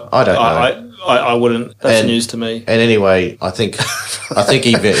I don't know. I wouldn't. That's news to me. And anyway, I think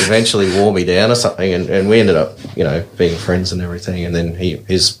he eventually wore me down or something, and we ended up, being friends and everything. And then he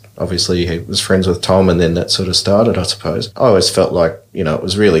was friends with Tom, and then that sort of started, I suppose. I always felt like, it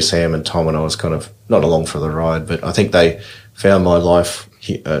was really Sam and Tom, and I was kind of not along for the ride, but I think they found my life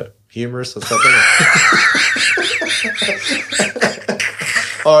humorous or something.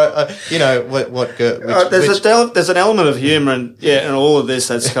 Or there's an element of humour in all of this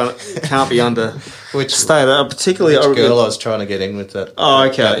that's can't be understated. Particularly, which girl I was trying to get in with that. Oh,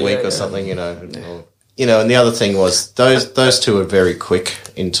 okay, that week or something, And the other thing was those two are very quick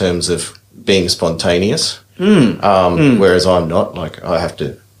in terms of being spontaneous. Whereas I'm not. Like, I have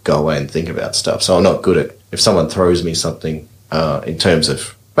to go away and think about stuff. So I'm not good at, if someone throws me something in terms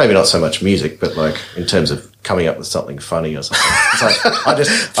of, maybe not so much music, but like in terms of coming up with something funny or something. It's like, I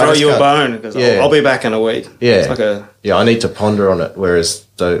just throw you a can't- bone because Yeah. I'll be back in a week. Yeah. It's like a, Yeah, I need to ponder on it, whereas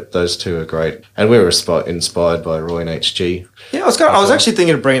those two are great. And we were inspired by Roy and HG. yeah, I was actually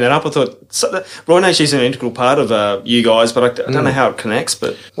thinking of bringing that up. I thought Roy and H is an integral part of you guys, but I don't know how it connects.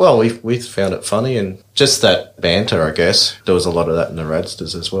 But Well, we found it funny, and just that banter, I guess. There was a lot of that in the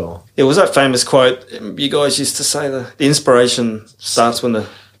Radsters as well. it was that famous quote you guys used to say: the inspiration starts when the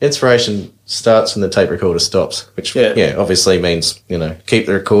Inspiration starts when the tape recorder stops, which Yeah. obviously means, keep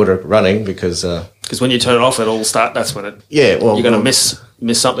the recorder running because when you turn it off, it all start. That's when well, you're going to miss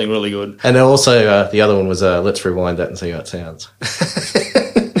something really good. And then also the other one was let's rewind that and see how it sounds.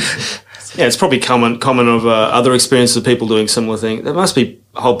 Yeah, it's probably common of other experiences of people doing similar things. There must be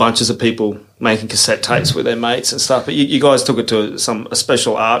whole bunches of people making cassette tapes with their mates and stuff. But you guys took it to a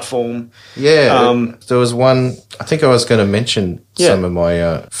special art form. Yeah, there was one. I think I was going to mention Yeah. some of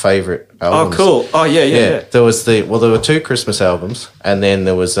my favourite Oh, albums. cool. Oh, yeah. There was there were two Christmas albums, and then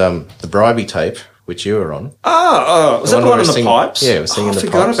there was the Bribey tape, which you were on. Was that the one one where on the singing- pipes? yeah, it was singing I the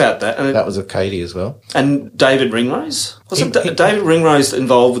forgot pipes. about that. And, That was with Katie as well. and David Ringrose? Wasn't He- David Ringrose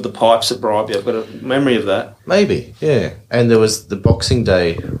involved with the pipes at Bribey? I've got a memory of that. Maybe, yeah. And there was the Boxing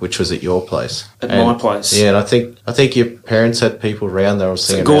Day, which was at your place. At And- my place. Yeah, and I think your parents had people around there.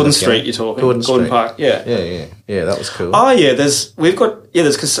 Singing Gordon around the Street, piano. you're talking. Gordon Street. Park, yeah. Yeah, that was cool. Oh, yeah, there's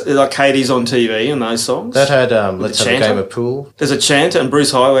like Katie's on TV and those songs. That had Let's the Have a chanter? Game of Pool. There's a chanter and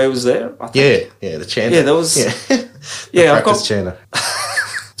Bruce Highway was there, I think. Yeah, the chanter. Yeah, that was... Yeah, Yeah, I've practice got... chanter.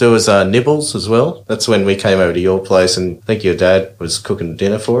 There was Nibbles as well. That's when we came over to your place, and I think your dad was cooking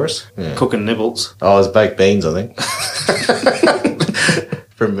dinner for us. Yeah. Cooking nibbles. Oh, it was baked beans, I think.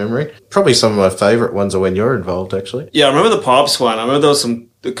 From memory. Probably some of my favourite ones are when you're involved, actually. Yeah, I remember the pipes one. I remember there was some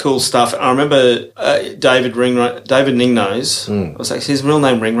cool stuff. I remember David Ningnose. I was like, is his real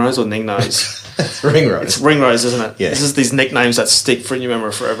name Ringrose or Ningnose? It's Ringrose. It's Ringrose, isn't it? Yeah. This is these nicknames that stick for in your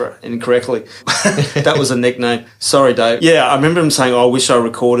memory forever, incorrectly. That was a nickname. Sorry, Dave. Yeah, I remember him saying, I wish I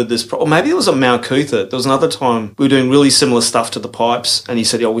recorded this. Or maybe it was at Mount Cootha. There was another time we were doing really similar stuff to the pipes, and he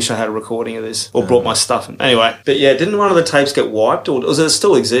said, I wish I had a recording of this, or brought my stuff. Anyway, but yeah, didn't one of the tapes get wiped, or does it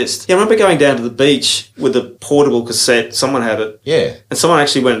still exist? Yeah, I remember going down to the beach with a portable cassette. Someone had it. Yeah. And someone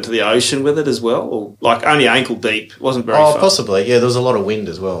actually went into the ocean with it as well, or like only ankle deep. It wasn't very Oh, far. possibly. Yeah, there was a lot of wind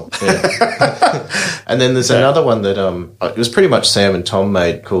as well. Yeah. And then there's another one that it was pretty much Sam and Tom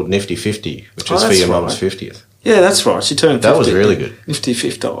made called Nifty 50, which was for that's your mum's right. 50th. Yeah, that's right. She turned 50. That was really good.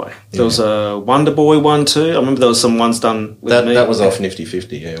 50-50. There was a Wonder Boy one too. I remember there was some ones done with me. That was off Nifty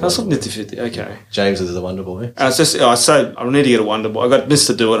 50, yeah. That's not 50-50. Okay. James is the Wonder Boy. It's just, I said I need to get a Wonder Boy. I got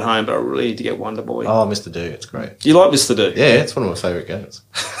Mr. Do at home, but I really need to get Wonder Boy. Oh, Mr. Do, it's great. Do you like Mr. Do? Yeah, it's one of my favourite games.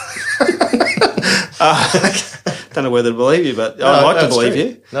 Don't know whether to believe you, but I'd like to believe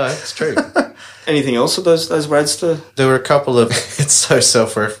you. No, it's true. Anything else with those Radster? There were a couple of, it's so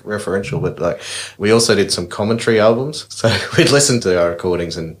self-referential, but like we also did some commentary albums. So we'd listen to our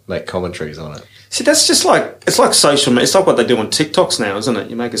recordings and make commentaries on it. See, that's just like, it's like social media. It's like what they do on TikToks now, isn't it?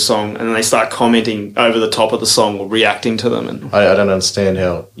 You make a song and then they start commenting over the top of the song or reacting to them. And I don't understand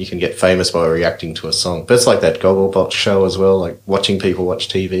how you can get famous by reacting to a song. But it's like that Gogglebot show as well, like watching people watch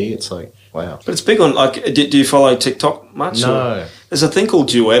TV. It's like, wow. But it's big on, like, do you follow TikTok much? No. There's a thing called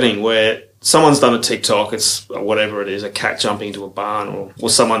duetting where someone's done a TikTok, it's whatever it is, a cat jumping into a barn or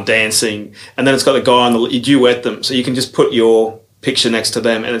someone dancing, and then it's got a guy you duet them, so you can just put your picture next to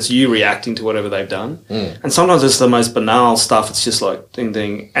them and it's you reacting to whatever they've done. And sometimes it's the most banal stuff. It's just like ding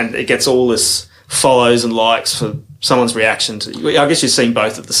ding, and it gets all this follows and likes for someone's reaction to you. I guess you've seen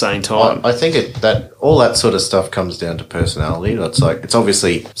both at the same time. I think that all that sort of stuff comes down to personality. It's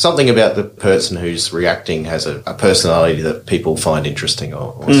obviously something about the person who's reacting has a personality that people find interesting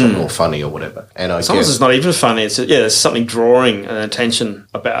or funny or whatever. And I Sometimes guess it's not even funny. There's something drawing an attention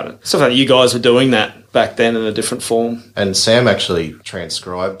about it. Stuff like you guys were doing that back then in a different form. and Sam actually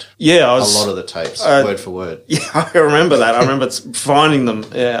transcribed Yeah, I a was lot of the tapes word for word. Yeah, I remember that. I rember finding them.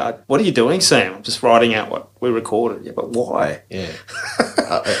 Yeah, what are you doing, Sam? I'm just writing out what we recorded. Yeah, but why? Yeah.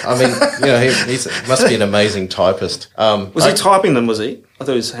 I mean, he must be an amazing typist. Was he typing them? Was he? I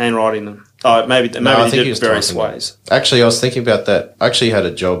thought he was handwriting them. Oh, maybe I he think did he was various typing them. ways. Actually, I was thinking about that. I actually had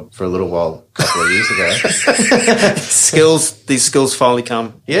a job for a little while, a couple of years ago. These skills finally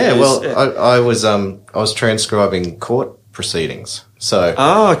come. Yeah, well, Yeah. I was transcribing court proceedings. So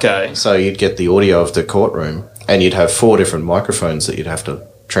Oh, okay. so you'd get the audio of the courtroom, and you'd have 4 different microphones that you'd have to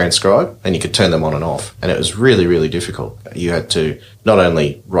transcribe, and you could turn them on and off. And it was really, really difficult. You had to not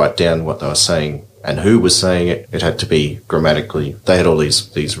only write down what they were saying and who was saying it. It had to be grammatically. They had all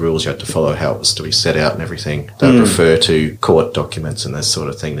these rules you had to follow, how it was to be set out and everything. They refer to court documents and this sort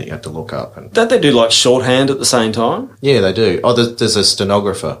of thing that you had to look up. And don't they do like shorthand at the same time? yeah, they do. Oh, there's a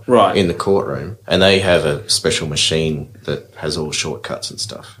stenographer Right. in the courtroom, and they have a special machine that has all shortcuts and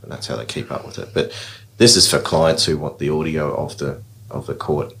stuff, and that's how they keep up with it. But this is for clients who want the audio of the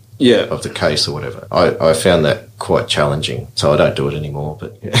court. Yeah. Of the case or whatever. I found that quite challenging, so I don't do it anymore.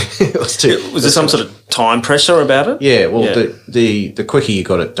 But yeah, it was too. Was there some sort of time pressure about it? Yeah, well, the quicker you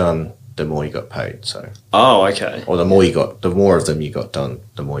got it done, the more you got paid. So, Oh, okay. or the more of them you got done,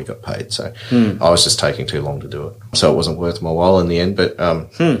 the more you got paid. So, I was just taking too long to do it, so it wasn't worth my while in the end. But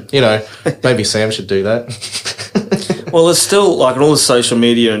you know, maybe Sam should do that. Well, there's still, like, in all the social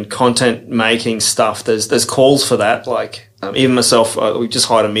media and content making stuff, there's calls for that. Like, even myself, we just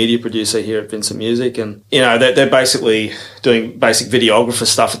hired a media producer here at Vincent Music, and, you know, they're basically doing basic videographer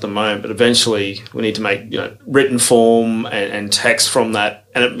stuff at the moment, but eventually we need to make, you know, written form and text from that.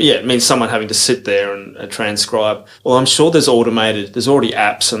 And it means someone having to sit there and transcribe. Well, I'm sure there's already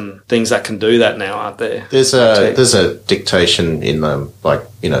apps and things that can do that now, aren't there? There's a dictation in like,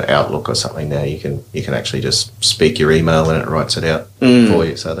 you know, Outlook or something now. You can actually just speak your email and it writes it out for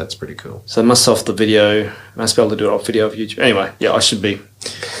you. So that's pretty cool. So must be able to do it off video of YouTube. Anyway, yeah, I should be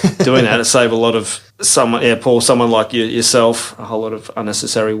doing that to save a lot of someone like yourself a whole lot of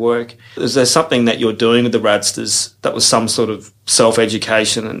unnecessary work. Is there something that you're doing with the Radsters that was some sort of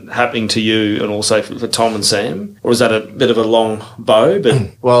self-education and happening to you and also for Tom and Sam? Or is that a bit of a long bow?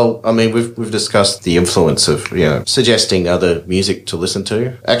 But well, I mean, we've discussed the influence of, you know, suggesting other music to listen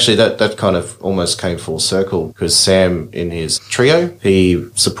to. Actually, that kind of almost came full circle because Sam, in his trio, he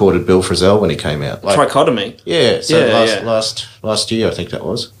supported Bill Frisell when he came out. Like, Trichotomy. yeah, so last year, I think that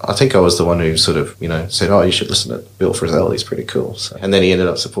was. I think I was the one who sort of, you know, said, oh, you should listen to Bill Frisell, he's pretty cool. So, and then he ended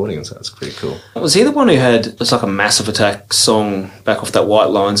up supporting him, so that's pretty cool. Was he the one who had, it's like a Massive Attack song back off that White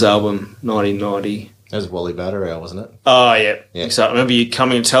Lines album, 1990? That was Wally Batterow, wasn't it? Oh, yeah. So I remember you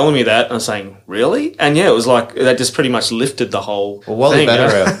coming and telling me that, and I was saying, really? And yeah, it was like, that just pretty much lifted the whole Wally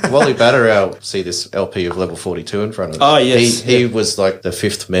thing. Wally Batterow, see this LP of Level 42 in front of us. Oh, yes. He was like the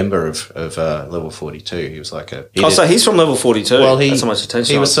fifth member of Level 42. He was like so he's from Level 42. Well, That's how much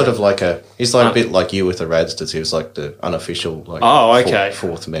attention he was sort of like he's like a bit like you with the Radsters. He was like the unofficial, like,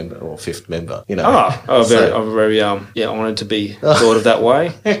 fourth member or fifth member, you know. I'm very honoured to be thought of that way.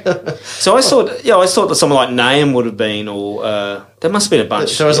 So I thought that someone like Nahum would have been, or there must have been a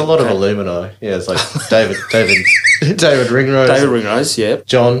bunch. There was a lot of alumni. Yeah, it's like David Ringrose. David Ringrose, yeah.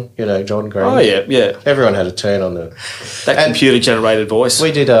 John Green. Oh, yeah. Everyone had a turn on that computer-generated voice.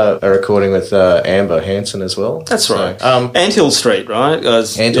 We did a recording with Amber Hansen as well. That's right. Anthill Street, right?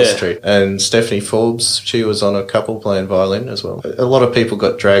 Anthill Street. And Stephanie Forbes, she was on a couple playing violin as well. A lot of people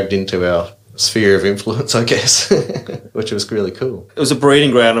got dragged into our sphere of influence, I guess, which was really cool. It was a breeding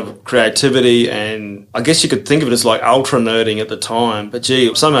ground of creativity, and I guess you could think of it as like ultra nerding at the time, but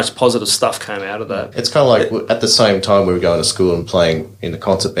gee, so much positive stuff came out of that. It's kind of like at the same time we were going to school and playing in the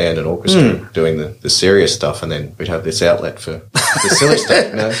concert band and orchestra, doing the serious stuff, and then we'd have this outlet for the silly stuff,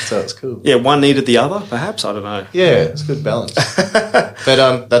 you know, so it's cool. Yeah, one needed the other, perhaps, I don't know. Yeah, it's a good balance.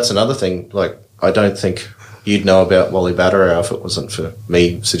 But that's another thing, like, I don't think you'd know about Wally Batterow if it wasn't for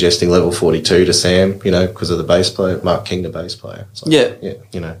me suggesting Level 42 to Sam, you know, because of the bass player, Mark King, the bass player. Like, yeah,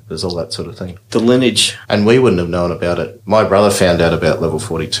 you know, there's all that sort of thing. The lineage. And we wouldn't have known about it. My brother found out about Level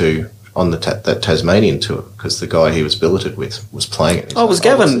 42 on that Tasmanian tour because the guy he was billeted with was playing it. Was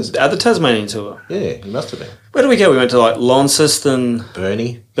Gavin at the Tasmanian tour? Yeah, he must have been. Where did we go? We went to like Launceston.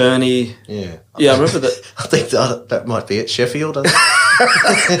 Bernie. Yeah. Yeah, I remember that. I think that might be it. Sheffield, I think.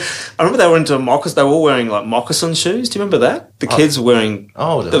 I remember they were into moccasins. They were all wearing like moccasin shoes. Do you remember that? The kids were wearing.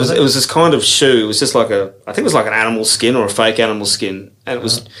 Oh, it was this kind of shoe. It was just like I think it was like an animal skin or a fake animal skin, and it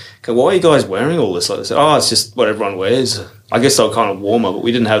was. Why are you guys wearing all this? Like they said, it's just what everyone wears. I guess they were kind of warmer, but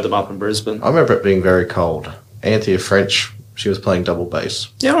we didn't have them up in Brisbane. I remember it being very cold. Anthea French, she was playing double bass.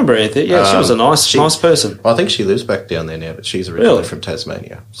 Yeah, I remember Anthea. Yeah, she was a nice person. I think she lives back down there now, but she's originally from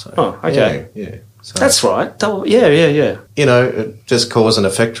Tasmania. So, okay. Yeah. So, that's right. Yeah. You know, just cause and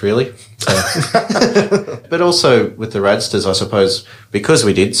effect, really. So. But also with the Radsters, I suppose, because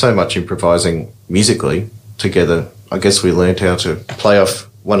we did so much improvising musically together, I guess we learned how to play off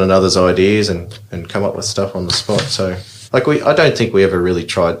one another's ideas and come up with stuff on the spot. So, like, I don't think we ever really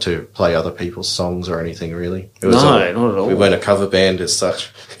tried to play other people's songs or anything, really. It was not at all. We weren't a cover band as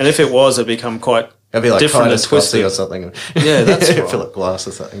such. And if it was, it'd become quite It'd be like different and twisted or something. Yeah, that's right. Philip Glass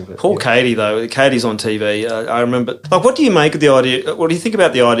or something. But, Poor Katie, though. Katie's on TV. I remember. Like, what do you make of the idea? What do you think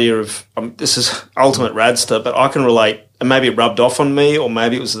about the idea of this is ultimate Radster, but I can relate and maybe it rubbed off on me, or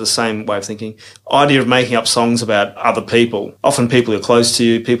maybe it was the same way of thinking. Idea of making up songs about other people, often people who are close to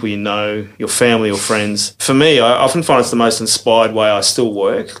you, people you know, your family or friends. For me, I often find it's the most inspired way I still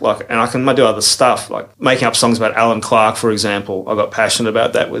work. And I can do other stuff, like making up songs about Alan Clark, for example. I got passionate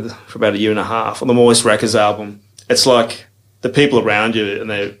about that for about a year and a half on the Moist Records album. It's like the people around you,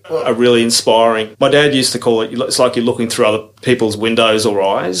 and they are really inspiring. My dad used to call it, it's like you're looking through other people's windows or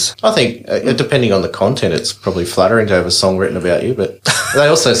eyes. I think, depending on the content, it's probably flattering to have a song written about you, but they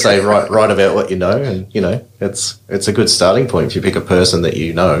also say write about what you know, and, it's a good starting point. If you pick a person that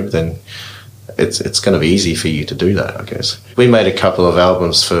you know, then it's going to be easy for you to do that, I guess. We made a couple of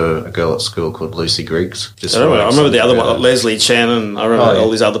albums for a girl at school called Lucy Griggs. I remember the other one, like Leslie Channon. I remember all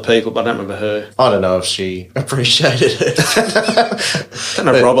these other people, but I don't remember her. I don't know if she appreciated it. I don't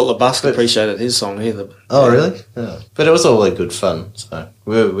know if Robert LeBusque appreciated his song either. Oh, really? Yeah. But it was all good fun, so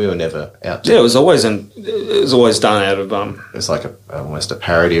we were never out to... Yeah, it was always done out of... It was like almost a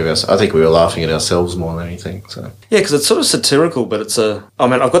parody of us. I think we were laughing at ourselves more than anything, so... Yeah, because it's sort of satirical, but it's I've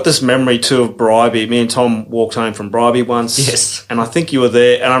got this memory too of Bribey. Me and Tom walked home from Bribey once. Yes. And I think you were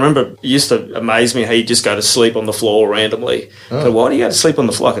there, and I remember it used to amaze me how you just go to sleep on the floor randomly. Oh. But why do you go to sleep on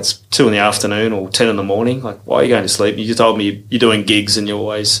the floor? Like it's 2 PM or 10 a.m. Like, why are you going to sleep? You just told me you're doing gigs and you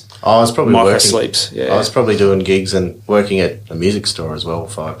always... I was probably micro sleeps. Yeah. I was probably doing gigs and working at a music store as well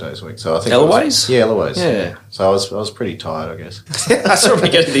 5 days a week. So I think Eloise? Eloise. Yeah. So I was pretty tired, I guess. I was probably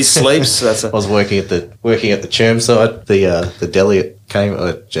getting these sleeps. I was working at the Chermside, the deli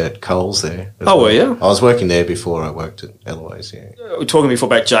at Coles there. Oh, were you? I was working there before I worked at Eloise, yeah. We were talking before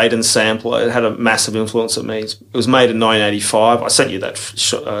about Jaden's sampler. It had a massive influence on me. It was made in 1985. I sent you that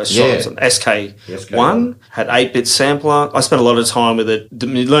shot. It was an SK1, had 8-bit sampler. I spent a lot of time with it,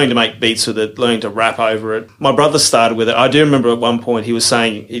 learning to make beats with it, learning to rap over it. My brother started with it. I do remember at one point he was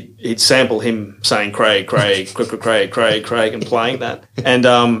saying, he'd sample him saying Craig, Craig, Craig, Craig, Craig, and playing that. And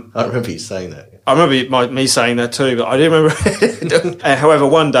I remember you saying that. I remember me saying that too, but I do remember... However,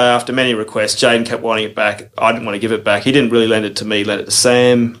 one day after many requests, Jaden kept wanting it back. I didn't want to give it back. He didn't really lend it to me, lent it to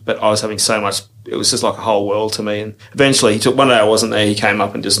Sam, but I was having so much... It was just like a whole world to me. And eventually, one day I wasn't there, he came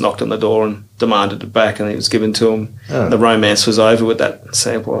up and just knocked on the door and demanded it back, and it was given to him. Oh. The romance was over with that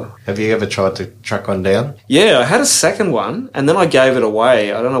sampler. Have you ever tried to track one down? Yeah, I had a second one, and then I gave it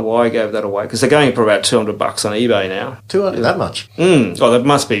away. I don't know why I gave that away, because they're going for about $200 on eBay now. 200, that much? Oh, that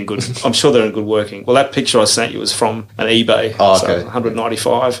must be in good... I'm sure they're in good working. Well, that picture I sent you was from an eBay. Oh, okay. So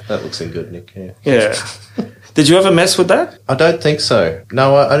 195. That looks in good nick, yeah. Yeah. Did you ever mess with that? I don't think so.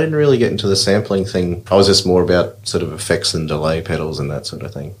 No, I didn't really get into the sampling thing. I was just more about sort of effects and delay pedals and that sort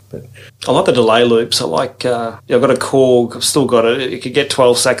of thing. But I like the delay loops. I like, I've got a Korg, I've still got it. It could get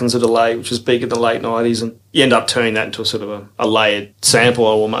 12 seconds of delay, which was big in the late 90s, and you end up turning that into a sort of a layered sampler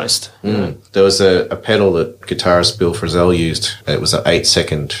almost. There was a pedal that guitarist Bill Frisell used. It was an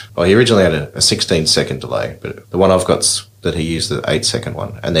 8-second. Well, he originally had a 16-second delay, but the one I've got's that he used the 8-second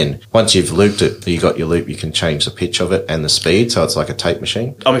one. And then once you've looped it, you got your loop, you can change the pitch of it and the speed, so it's like a tape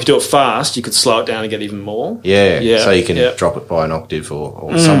machine. If you do it fast, you could slow it down and get even more. Yeah. So you can drop it by an octave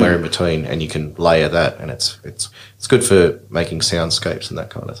or somewhere in between, and you can layer that, and it's good for making soundscapes and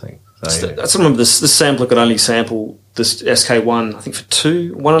that kind of thing. So, yeah. I remember this sampler could only sample this SK1, I think, for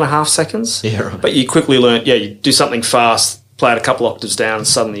 1.5 seconds. Yeah, right. But you quickly learn, you do something fast, play it a couple octaves down, and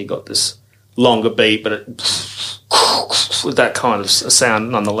suddenly you got this longer beat, but with that kind of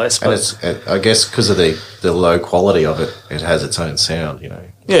sound nonetheless. But and I guess because of the low quality of it, it has its own sound,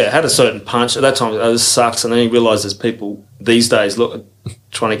 Yeah, it had a certain punch. At that time, this sucks, and then you realise there's people these days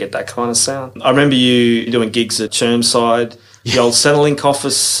trying to get that kind of sound. I remember you doing gigs at Chermside, the old Centrelink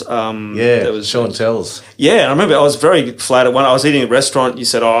office. There was Sean Tells. Yeah, I remember I was very flattered. When I was eating at a restaurant, you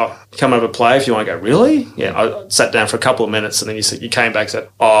said, come over play if you want to go. Really? Yeah, I sat down for a couple of minutes, and then you came back and said,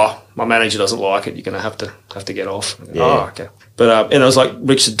 my manager doesn't like it. You're going to have to get off. Yeah. Oh, okay. But and it was like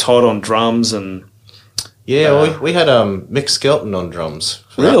Richard Todd on drums and... Yeah, we had Mick Skelton on drums.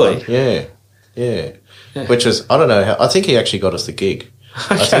 Really? Yeah. Which was, I don't know how, I think he actually got us the gig.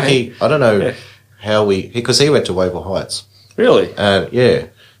 Okay. I don't know how because he went to Wavell Heights. Really?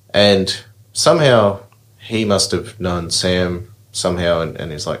 And somehow he must have known Sam somehow,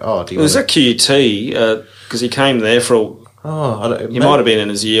 and he's like, do you was that QUT, because he came there for he might have been in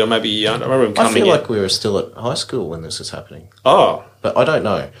his year, or maybe I don't remember him coming in. I feel like we were still at high school when this is happening. Oh. But I don't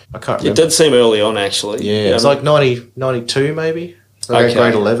know. I can't remember. It did seem early on, actually. Yeah, it was like 92 maybe. Okay.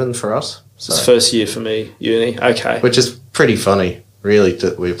 Grade 11 for us. So. It's first year for me, uni. Okay. Which is pretty funny, really,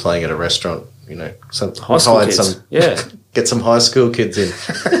 that we were playing at a restaurant, some high school kids. Get some high school kids in.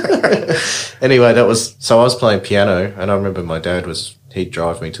 Anyway, so I was playing piano, and I remember my dad he'd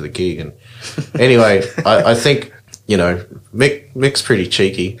drive me to the gig, and anyway, I think Mick's pretty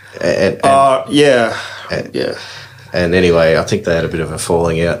cheeky. Yeah. And anyway, I think they had a bit of a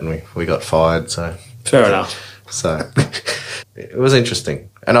falling out and we got fired. So fair enough. So it was interesting.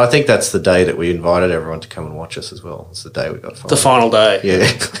 And I think that's the day that we invited everyone to come and watch us as well. It's the day we got fired. The final day. Yeah.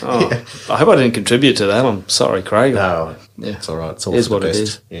 Oh, yeah. I hope I didn't contribute to that. I'm sorry, Craig. No, yeah. It's all right. It's all It is for the what it best.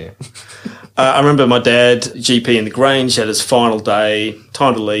 is. Yeah. I remember my dad, GP in the Grange, had his final day,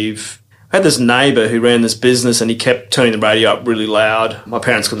 time to leave. I had this neighbour who ran this business and he kept turning the radio up really loud. My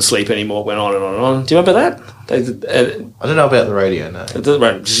parents couldn't sleep anymore, went on and on and on. Do you remember that? I don't know about the radio, no.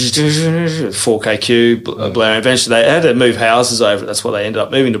 4KQ, blaring. Eventually they had to move houses over. That's why they ended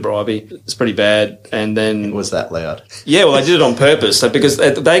up moving to Bribie. It's pretty bad. And then... It was that loud. Yeah, well, they did it on purpose because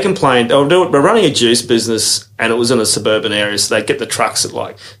they complained. We're running a juice business and it was in a suburban area, so they'd get the trucks at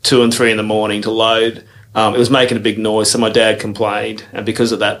like 2 and 3 in the morning to load. It was making a big noise, so my dad complained, and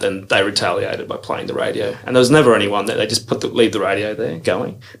because of that, then they retaliated by playing the radio. And there was never anyone there; they just leave the radio there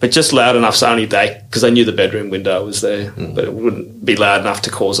going, but just loud enough so only because they knew the bedroom window was there, but it wouldn't be loud enough to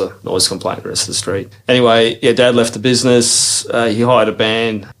cause a noise complaint the rest of the street. Anyway, yeah, Dad left the business. He hired a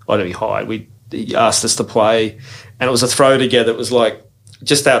band. I don't know, he hired. He asked us to play, and it was a throw together. It was like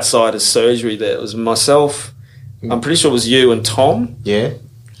just outside his surgery. There, it was myself. I'm pretty sure it was you and Tom. Yeah.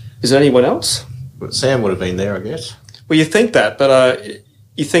 Is there anyone else? Sam would have been there, I guess. Well, you think that, but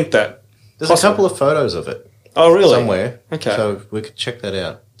you think that... There's a couple of photos of it. Oh, really? Somewhere. Okay. So we could check that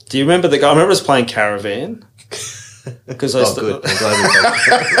out. Do you remember the guy? I remember us playing Caravan. Because good.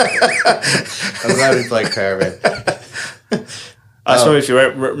 I'm glad we played Caravan. I just wonder if you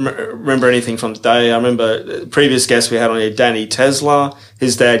remember anything from the day. I remember the previous guest we had on here, Danny Tesla.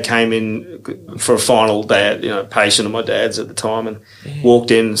 His dad came in for a final day, patient of my dad's at the time, and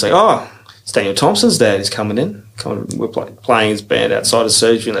walked in and said, "Oh, it's Daniel Thompson's dad. He's coming in." We're playing his band outside of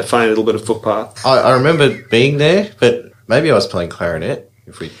surgery in that funny little bit of footpath. I remember being there, but maybe I was playing clarinet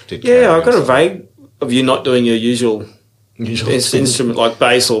if we did. Yeah, I got a vague of you not doing your usual instrument like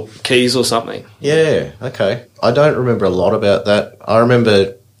bass or keys or something. Yeah, okay. I don't remember a lot about that. I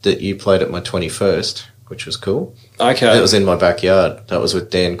remember that you played at my 21st, which was cool. Okay. That was in my backyard. That was with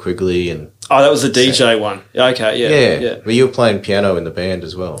Dan Quigley and... Oh, that was the DJ one. Okay, yeah. But you were playing piano in the band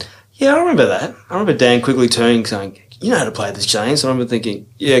as well. Yeah, I remember that. I remember Dan Quigley turning saying, "You know how to play this, James?" And I remember thinking,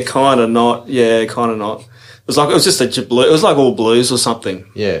 yeah, kind of not. Yeah, kind of not. It was just it was like all blues or something.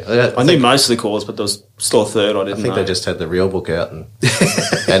 Yeah. I knew most of the chords, but there was still a third I didn't know. I think they just had the real book out. And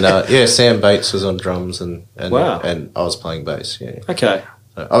Sam Bates was on drums and wow. And I was playing bass, yeah. Okay.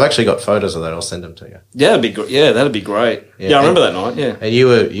 So I've actually got photos of that. I'll send them to you. Yeah, that'd be great. Yeah, that'd be great. Yeah, I remember that night, yeah. And you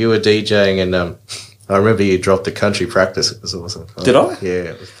were DJing and I remember you dropped the country practice. It was awesome. Did I?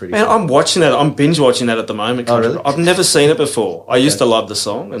 Yeah, it was pretty Man, fun. I'm watching that. I'm binge watching that at the moment. Oh, really? I've never seen it before. I used to love the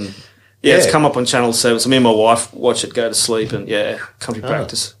song and... Yeah, it's come up on Channel 7. So me and my wife watch it go to sleep and, country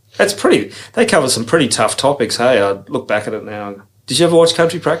practice. That's pretty... They cover some pretty tough topics, hey? I look back at it now. Did you ever watch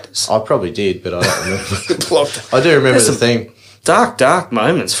country practice? I probably did, but I don't remember. I do remember the theme. Dark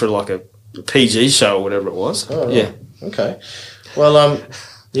moments for like a PG show or whatever it was. Oh, right. Yeah. Okay. Well, I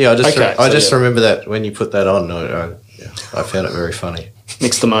just remember that when you put that on, I found it very funny.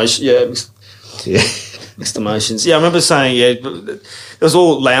 Mixed emotion, yeah. Mixed emotions. Yeah, I remember saying, it was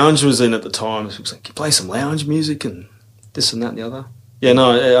all lounge was in at the time. It was like, you play some lounge music and this and that and the other. Yeah,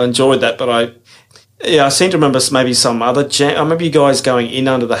 no, I enjoyed that, but I seem to remember maybe some other jam. I remember you guys going in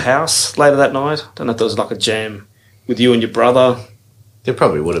under the house later that night. I don't know if there was like a jam with you and your brother. There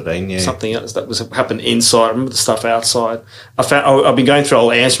probably would have been, yeah. Something else that was happened inside. I remember the stuff outside. I've been going through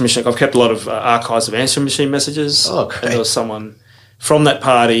old answering machine. I've kept a lot of archives of answering machine messages. Oh, great. And there was someone from that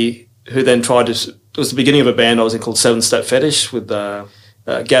party who then tried to... It was the beginning of a band I was in called Seven Step Fetish with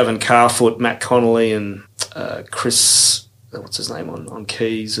Gavin Carfoot, Matt Connolly, and Chris... What's his name on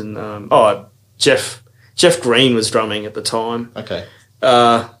keys? And Jeff Green was drumming at the time. Okay.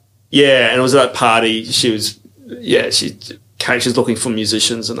 And it was at that party. She was looking for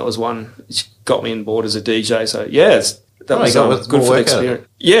musicians, and that was one. She got me on board as a DJ. So that was good for the experience.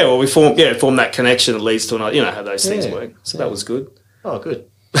 Yeah, well, we formed that connection that leads to another. You know how those things work. So that was good. Oh, good.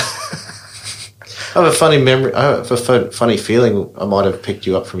 I have a funny memory. I have a funny feeling I might have picked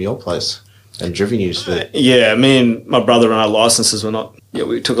you up from your place and driven you to the... Yeah, me and my brother and our licenses were not... Yeah,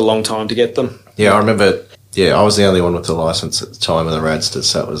 we took a long time to get them. Yeah, I remember... Yeah, I was the only one with the license at the time of the Radsters,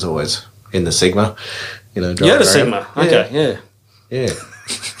 so it was always in the Sigma. The Sigma. Okay, yeah.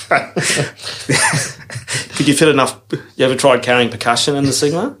 Could you fit enough... You ever tried carrying percussion in the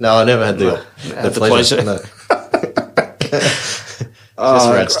Sigma? No, I never had the pleasure. No.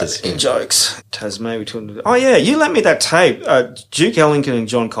 Radsters. Jokes. Tasmania. Oh, yeah, you lent me that tape. Duke Ellington and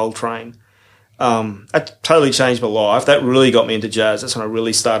John Coltrane. That totally changed my life. That really got me into jazz. That's when I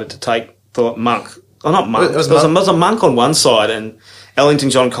really started to take the Monk. Oh, not Monk. There was a Monk on one side and Ellington,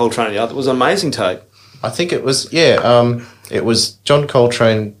 John Coltrane on the other. It was an amazing tape. I think it was, it was John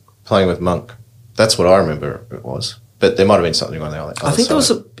Coltrane playing with Monk. That's what I remember it was. But there might have been something on the other side. I think there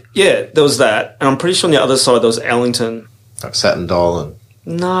was that. And I'm pretty sure on the other side there was Ellington. Like Satin Doll and...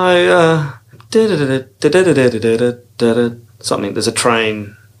 No, something. There's a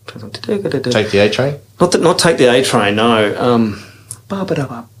train. Take the A Train? Not Take the A Train, no.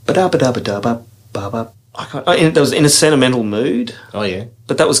 There was In a Sentimental Mood. Oh, yeah.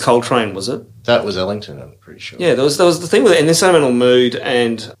 But that was Coltrane, was it? That was Ellington, I'm pretty sure. Yeah, there was the thing with it, In a Sentimental Mood,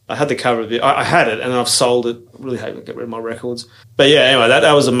 and I had the cover of it. I had it, and I've sold it. I really hate to get rid of my records. But yeah, anyway,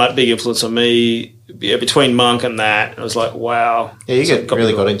 that was a big influence on me. Yeah, between Monk and that, it was like, wow. Yeah, you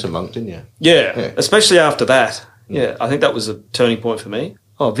got into Monk, didn't you? Yeah, especially after that. Yeah, I think that was a turning point for me.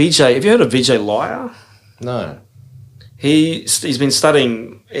 Oh, Vijay. Have you heard of Vijay Laya? No. He's been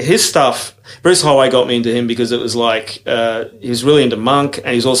studying his stuff. Bruce Holloway got me into him because it was like he was really into Monk and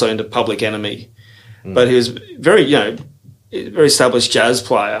he was also into Public Enemy. But he was very established jazz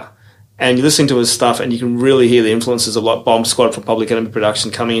player. And you listen to his stuff and you can really hear the influences of like Bomb Squad from Public Enemy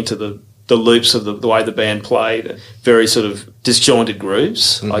production coming into the loops of the way the band played, very sort of disjointed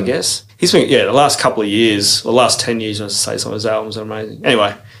grooves, I guess. He's been, the last couple of years, the last 10 years, I was to say some of his albums are amazing.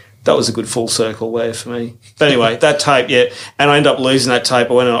 Anyway, that was a good full circle there for me. But anyway, that tape, and I ended up losing that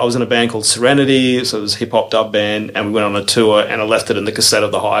tape. I was in a band called Serenity, so it was a hip-hop dub band, and we went on a tour, and I left it in the cassette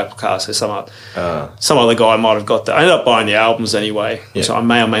of the Hirecast. So some other guy might have got that. I ended up buying the albums anyway, which I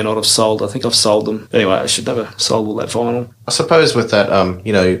may or may not have sold. I think I've sold them. Anyway, I should never sold all that vinyl. I suppose with that,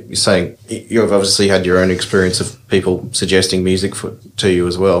 you're saying you've obviously had your own experience of people suggesting music to you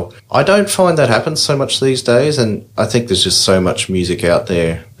as well. I don't find that happens so much these days, and I think there's just so much music out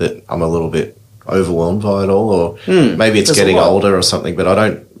there that I'm a little bit overwhelmed by it all, or maybe it's getting older or something, but I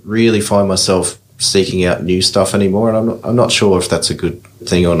don't really find myself seeking out new stuff anymore, and I'm not sure if that's a good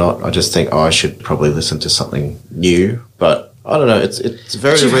thing or not. I just think I should probably listen to something new, but I don't know. It's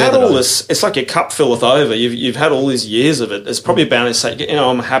very rare. You've had all this. It's like your cup filleth over. You've had all these years of it. It's probably bound to say,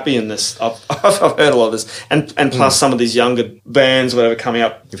 I'm happy in this. I've heard a lot of this, and plus some of these younger bands, whatever, coming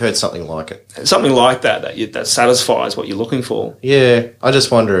up. You've heard something like it. Something like that satisfies what you're looking for. Yeah, I just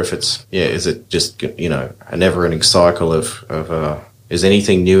wonder if it's is it just a never-ending cycle of is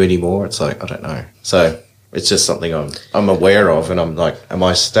anything new anymore? It's like I don't know. So. It's just something I'm aware of, and I'm like, am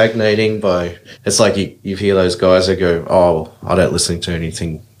I stagnating by... It's like you hear those guys that go, oh, I don't listen to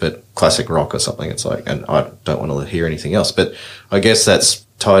anything but classic rock or something. It's like, and I don't want to hear anything else. But I guess that's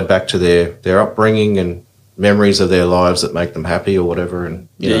tied back to their upbringing and memories of their lives that make them happy or whatever. And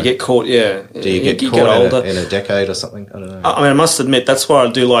you get caught, Do you get caught in a decade or something? I don't know. I mean, I must admit, that's what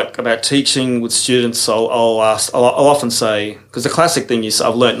I do like about teaching with students. I'll often say, because the classic thing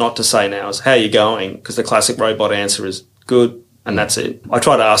I've learnt not to say now is, how are you going? Because the classic robot answer is good. And that's it. I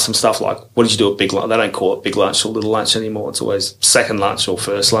try to ask them stuff like, what did you do at big lunch? They don't call it big lunch or little lunch anymore. It's always second lunch or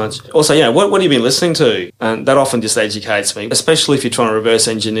first lunch. Also, what have you been listening to? And that often just educates me, especially if you're trying to reverse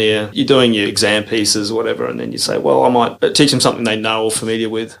engineer. You're doing your exam pieces or whatever, and then you say, well, I might teach them something they know or familiar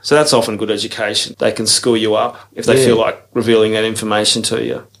with. So that's often good education. They can school you up if they feel like revealing that information to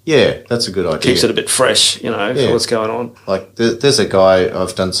you. Yeah, that's a good idea. Keeps it a bit fresh, for what's going on. Like, there's a guy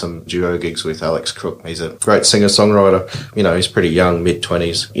I've done some duo gigs with, Alex Crook. He's a great singer-songwriter. He's pretty young,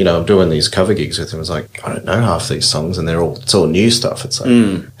 mid-20s. I'm doing these cover gigs with him. It's like, I don't know half these songs, and it's all new stuff. It's like,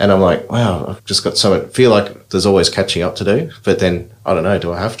 and I'm like, wow, I've just got so much. Feel like there's always catching up to do, but then, I don't know,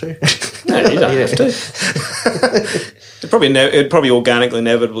 do I have to? No, you don't have to. It'd probably organically,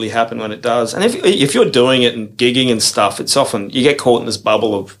 inevitably happen when it does. And if you're doing it and gigging and stuff, it's often, you get caught in this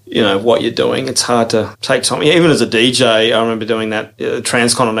bubble of, what you're doing. It's hard to take time. Even as a DJ, I remember doing that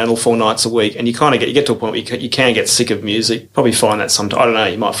transcontinental 4 nights a week, and you get to a point where you can get sick of music. Probably find that sometimes. I don't know,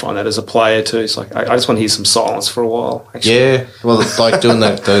 you might find that as a player too. It's like, I just want to hear some silence for a while. Actually. Yeah, well, it's like doing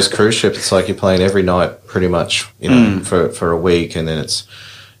those cruise ships. It's like you're playing every night pretty much, for a week, and then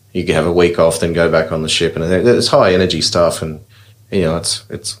you can have a week off, then go back on the ship, and it's high energy stuff, and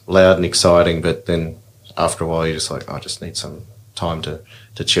it's loud and exciting. But then after a while, you're just like, I just need some time to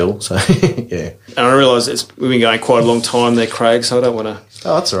chill. So yeah. And I realise we've been going quite a long time there, Craig. So I don't want to.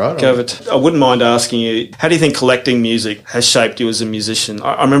 Oh, that's all right. Go over I wouldn't mind asking you, how do you think collecting music has shaped you as a musician?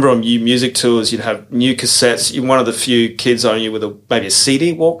 I remember on your music tours, you'd have new cassettes. You're one of the few kids I knew with maybe a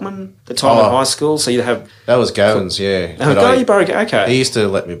CD Walkman at the time in high school. So you'd have... That was Gavin's, yeah. Oh, you borrowed it? Okay. He used to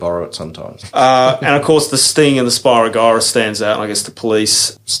let me borrow it sometimes. And of course, the Sting and the Spyro Gyra stands out, and I guess the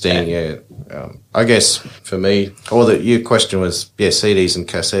Police. Sting, yeah. I guess for me, your question was, CDs and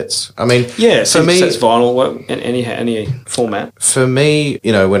cassettes. I mean, for me, it's vinyl, any format. For me,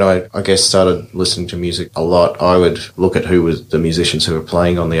 when I guess started listening to music a lot, I would look at who was the musicians who were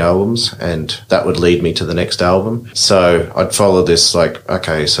playing on the albums, and that would lead me to the next album. So I'd follow this, like,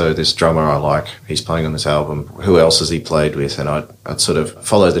 okay, so this drummer I like, he's playing on this album. Who else has he played with? And I'd sort of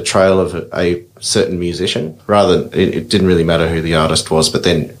follow the trail of a certain musician. Rather, it didn't really matter who the artist was, but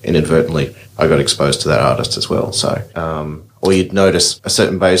then inadvertently I got exposed to that artist as well. So, or you'd notice a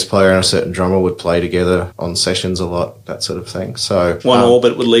certain bass player and a certain drummer would play together on sessions a lot, that sort of thing. So one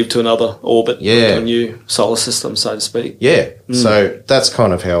orbit would lead to another orbit, to a new solar system, so to speak. Yeah. So that's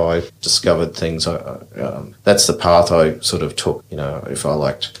kind of how I discovered things. That's the path I sort of took, if I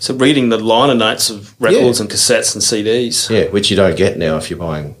liked. So reading the liner notes of records and cassettes and CDs. Yeah, which you don't get now if you're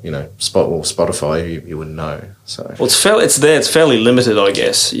buying, Spotify, you wouldn't know. So well, it's there. It's fairly limited, I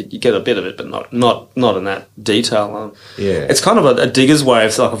guess. You get a bit of it, but not in that detail. It's kind of a digger's way.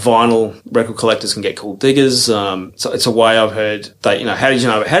 It's like a vinyl record collectors can get called diggers. So it's a way I've heard that. How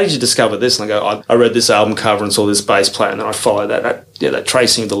did you discover this? And I go, I read this album cover and saw this bass player, and then I followed that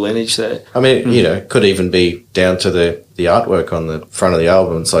tracing of the lineage there. I mean, it could even be down to the artwork on the front of the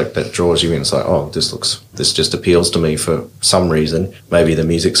album. It's like that draws you in. It's like, oh, this just appeals to me for some reason. Maybe the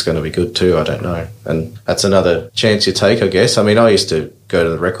music's going to be good too. I don't know. And that's another chance you take, I guess. I mean, I used to go to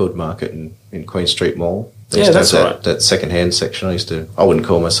the record market in Queen Street Mall. That's right. That second-hand section. I wouldn't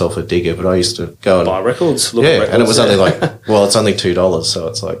call myself a digger, but I used to go and buy records. Look at records, and it was only like, well, it's only $2, so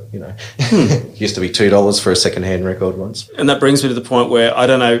it's like, it used to be $2 for a second-hand record once. And that brings me to the point where I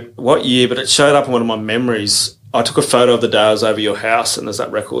don't know what year, but it showed up in one of my memories. I took a photo of the day I was over your house, and there's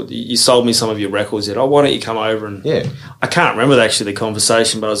that record. You sold me some of your records. You said, why don't you come over? And I can't remember actually the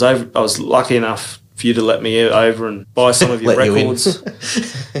conversation, but I was lucky enough for you to let me over and buy some of your records.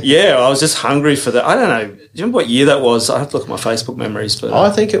 I was just hungry for that. I don't know. Do you remember what year that was? I have to look at my Facebook memories. But I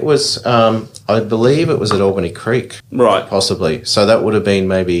think it was, I believe it was at Albany Creek. Right. Possibly. So that would have been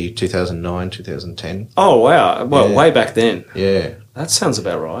maybe 2009, 2010. Oh, wow. Well, way back then. Yeah. That sounds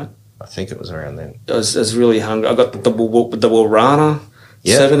about right. I think it was around then. I was really hungry. I got the Warana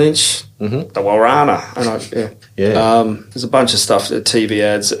 7-inch. Mm-hmm. The Warana. And there's a bunch of stuff, TV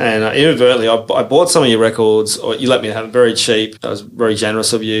ads. And inadvertently, I bought some of your records, or you let me have it very cheap. I was very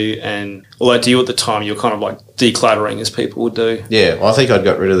generous of you. And although to you at the time, you were kind of like decluttering as people would do. Yeah, well, I think I'd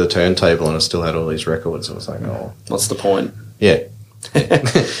got rid of the turntable and I still had all these records. I was like, oh. What's the point? Yeah.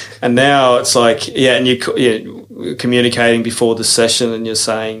 And now it's like, and you're communicating before the session, and you're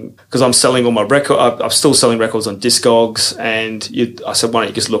saying, because I'm selling all my records, I'm still selling records on Discogs, and I said, why don't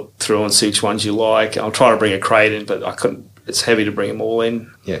you just look through and see which ones you like? I'll try to bring a crate in, but I couldn't. It's heavy to bring them all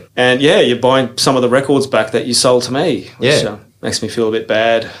in. Yeah. And you're buying some of the records back that you sold to me, which makes me feel a bit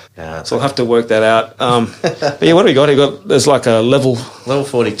bad. So I'll have to work that out. But what do we got? There's like a level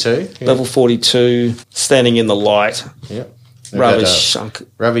 42. Yeah. Level 42, Standing in the Light. Yeah. Ravi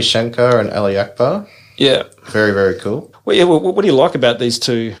Shankar and Ali Akbar. Yeah. Very, very cool. Well, what do you like about these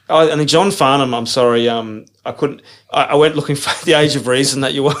two? And then John Farnham, I'm sorry, I went looking for The Age of Reason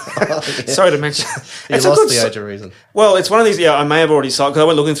that you were. Sorry to mention. You lost The Age of Reason. Well, it's one of these, I may have already sold, because I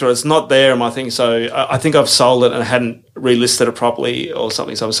went looking through it. It's not there in my thing, so I think I've sold it and I hadn't relisted it properly or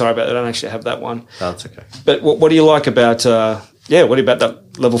something, so I'm sorry about that. I don't actually have that one. No, it's okay. But what do you like about... what about that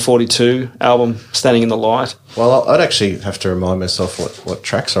Level 42 album, Standing in the Light? Well, I'd actually have to remind myself what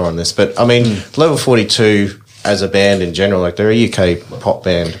tracks are on this. But, I mean, Level 42 as a band in general, like they're a UK pop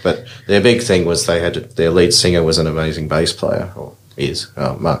band, but their big thing was their lead singer was an amazing bass player, or is,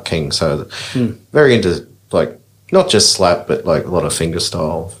 Mark King. So very into, like, not just slap, but like a lot of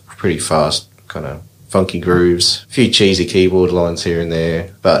fingerstyle, pretty fast, kind of funky grooves, a few cheesy keyboard lines here and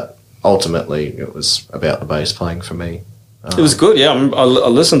there. But ultimately, it was about the bass playing for me. It was good, I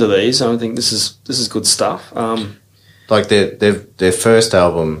listened to these. I think this is good stuff. Like their first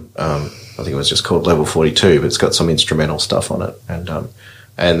album, I think it was just called Level 42, but it's got some instrumental stuff on it,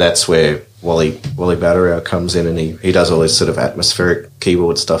 and that's where Wally Batterow comes in, and he does all this sort of atmospheric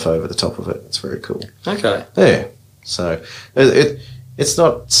keyboard stuff over the top of it. It's very cool. Okay. Yeah. So it's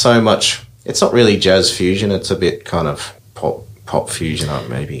not so much. It's not really jazz fusion. It's a bit kind of pop fusion,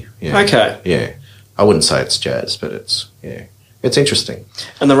 maybe. Yeah. Okay. Yeah. I wouldn't say it's jazz, but it's interesting.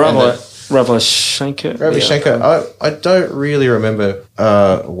 And the Ravi Shankar? Ravi Shankar, I don't really remember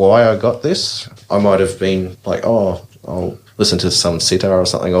why I got this. I might have been like, I'll listen to some sitar or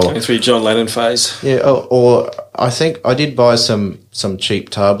something. Or through your John Lennon phase. Yeah, or I think I did buy some cheap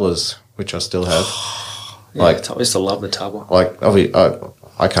tablas, which I still have. I used to love the tabla. Like,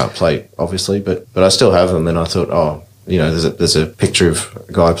 I can't play, obviously, but I still have them, and I thought, there's a picture of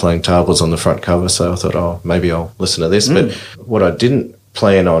a guy playing tablas on the front cover, so I thought, oh, maybe I'll listen to this. But what I didn't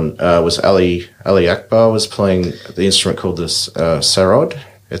plan on was Ali Akbar was playing the instrument called this sarod.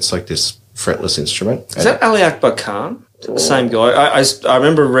 It's like this fretless instrument. Is that Ali Akbar Khan? The same guy. I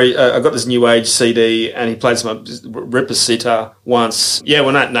remember I got this New Age CD and he played some Ripper sitar once. Yeah,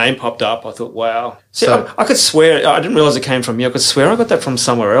 when that name popped up, I thought, wow. See, I could swear, I didn't realise it came from you. I could swear I got that from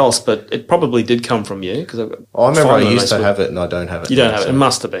somewhere else, but it probably did come from you. I remember I used to have it and I don't have it. You don't have it. It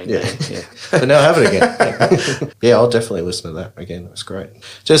must have been. Yeah. But now I have it again. Yeah, I'll definitely listen to that again. It was great.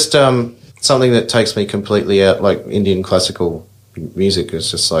 Just something that takes me completely out, like Indian classical music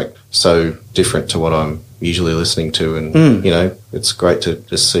is just like so different to what I'm usually listening to, and it's great to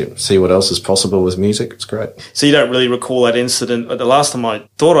just see what else is possible with music. It's great. So you don't really recall that incident? The last time I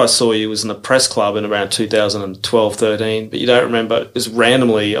thought I saw you was in the press club in around 2012-13, but you don't remember. It was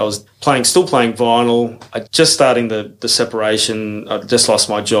randomly. I was still playing vinyl. I just starting the separation. I just lost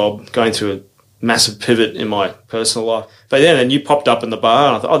my job, going through a massive pivot in my personal life. But then, and you popped up in the bar,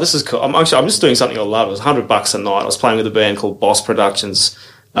 and I thought, oh, this is cool. I'm just doing something I love. It was $100 a night. I was playing with a band called Boss Productions,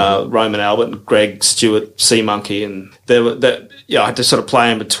 Roman Albert and Greg Stewart, Sea Monkey, and I had to sort of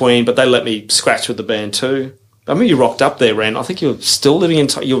play in between, but they let me scratch with the band too. I mean, you rocked up there, Ren. I think you were still living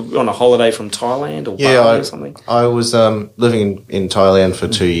you were on a holiday from Thailand or Bali or something. I was living in Thailand for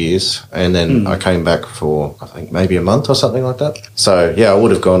 2 years, and then I came back for, I think, maybe a month or something like that. So, yeah, I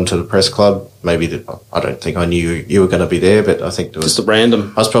would have gone to the press club. Maybe I don't think I knew you were going to be there, but I think there was... Just a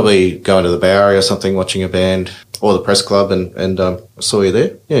random... I was probably going to the Bowery or something, watching a band, or the press club, and I saw you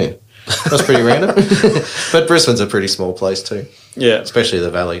there. Yeah. That's pretty random. But Brisbane's a pretty small place too. Yeah. Especially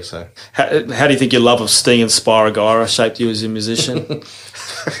the Valley. So, how do you think your love of Sting and Spyro Gyra shaped you as a musician?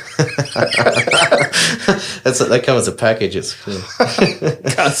 They come as a package.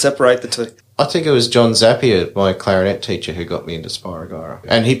 Can't separate the two. I think it was John Zapier, my clarinet teacher, who got me into Spyro Gyra.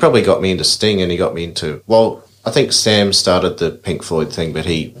 And he probably got me into Sting, and he got me into... Well, I think Sam started the Pink Floyd thing, but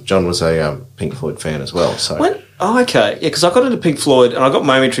John was a Pink Floyd fan as well. So okay. Yeah, because I got into Pink Floyd, and I got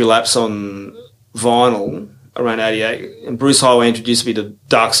Momentary Lapse on vinyl around 88. And Bruce Highway introduced me to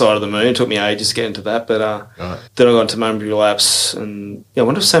Dark Side of the Moon. It took me ages to get into that, but then I got into Momentary Lapse. And I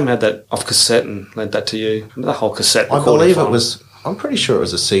wonder if Sam had that off cassette and lent that to you. The whole cassette recording. I believe file. It was... I'm pretty sure it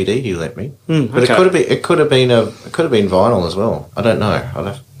was a CD he lent me, but it could have been vinyl as well. I don't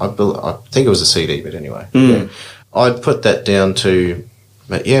know. I think it was a CD, but anyway, yeah. I'd put that down to,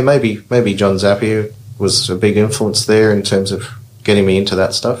 maybe John Zapier was a big influence there in terms of getting me into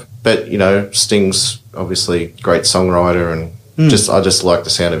that stuff. But Sting's obviously a great songwriter, and I just like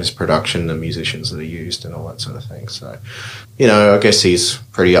the sound of his production, the musicians that he used, and all that sort of thing. So, I guess he's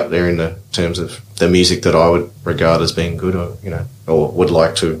pretty up there in the terms of the music that I would regard as being good, or would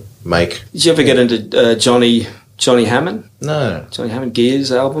like to make. Did you ever get into Johnny Hammond? No. Johnny Hammond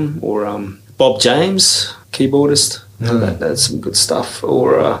Gears album, or Bob James, keyboardist? No. That's some good stuff.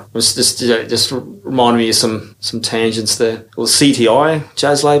 Or it was just reminded me of some tangents there. Or CTI,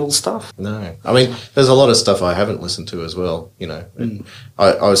 jazz label stuff? No. I mean, there's a lot of stuff I haven't listened to as well,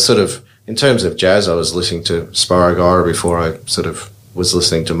 I was sort of, in terms of jazz, I was listening to Spyro Gyra before I sort of was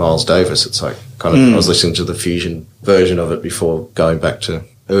listening to Miles Davis. It's like I was listening to the fusion version of it before going back to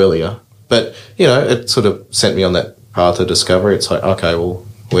earlier. But, it sort of sent me on that path of discovery. It's like, okay, well,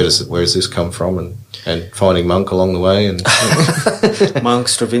 where does this come from? And finding Monk along the way. And Monk,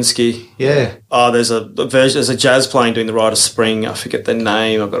 Stravinsky. Yeah. Oh, there's a version, there's a jazz playing doing the Rite of Spring. I forget the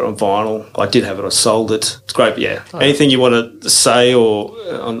name. I've got it on vinyl. I did have it. I sold it. It's great. But yeah. Oh. Anything you want to say or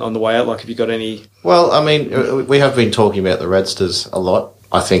on the way out? Like, have you got any? Well, I mean, we have been talking about the Radsters a lot.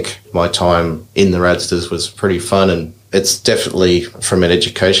 I think my time in the Radsters was pretty fun, and it's definitely, from an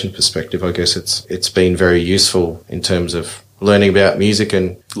education perspective, I guess it's been very useful in terms of learning about music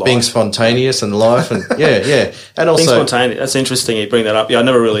and being spontaneous and life, and yeah, and also being spontaneous. That's interesting. You bring that up. Yeah, I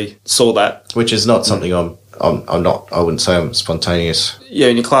never really saw that. Which is not something I'm not. I wouldn't say I'm spontaneous. Yeah,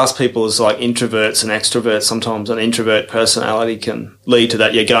 and you class people as like introverts and extroverts. Sometimes an introvert personality can lead to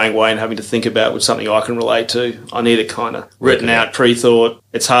that. You're going away and having to think about, which is something I can relate to. I need it kind of written out, pre-thought.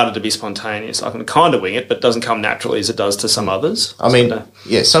 It's harder to be spontaneous. I can kind of wing it, but it doesn't come naturally as it does to some others. I mean,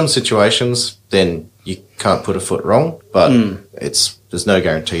 some situations, then you can't put a foot wrong, but there's no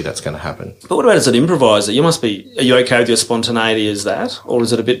guarantee that's going to happen. But what about as an improviser? Are you okay with your spontaneity as that? Or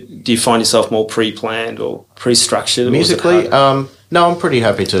is it do you find yourself more pre-planned or pre-structured? Musically, no, I'm pretty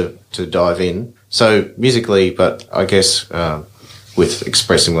happy to dive in. So musically, but I guess with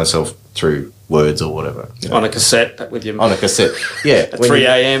expressing myself through words or whatever. On a cassette with your... On a cassette, yeah. At 3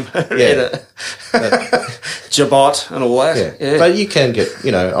 a.m. Yeah. Jabot and all that. Yeah. But you can get,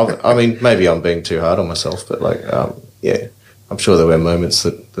 I mean, maybe I'm being too hard on myself, but yeah, I'm sure there were moments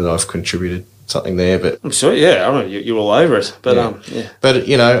that I've contributed something there, but I'm sure, yeah, I don't know, you're all over it, but yeah. But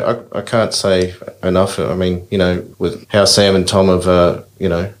I can't say enough. I mean, with how Sam and Tom have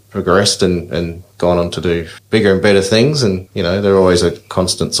progressed and gone on to do bigger and better things, and they're always a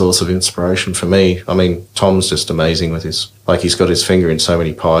constant source of inspiration for me. I mean, Tom's just amazing with he's got his finger in so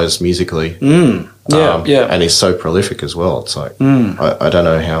many pies musically, and he's so prolific as well. It's like I don't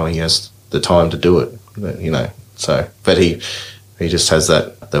know how he has the time to do it, but he just has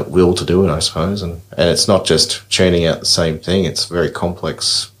that will to do it, I suppose. And it's not just churning out the same thing. It's very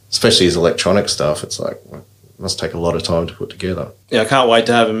complex, especially his electronic stuff. It's like, it must take a lot of time to put together. Yeah, I can't wait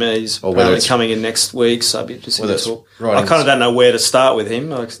to have him. He's apparently coming in next week, so I'll be interested to talk. I kind of don't know where to start with him.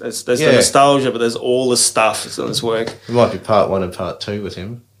 Like, there's the nostalgia, but there's all the stuff that's in this work. It might be part 1 and part 2 with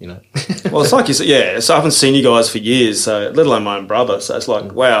him, Well, it's like you said, so I haven't seen you guys for years, so let alone my own brother. So it's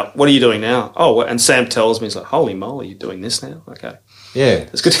like, wow, what are you doing now? Oh, and Sam tells me, he's like, holy moly, you're doing this now? Okay. Yeah.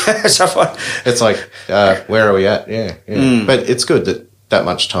 It's good to have stuff. It's like, where are we at? Yeah. But it's good that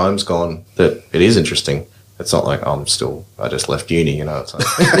much time's gone that it is interesting. It's not like I just left uni, It's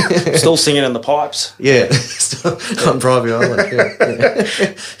like still singing in the pipes. Yeah, still on Private Island.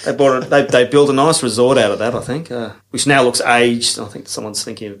 Yeah. They built a nice resort out of that, I think, which now looks aged. I think someone's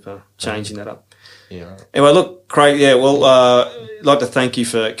thinking of changing that up. Yeah. Anyway, look, Craig. Yeah, well, I'd like to thank you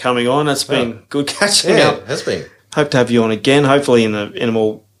for coming on. It's been good catching up. It has been. Hope to have you on again. Hopefully in a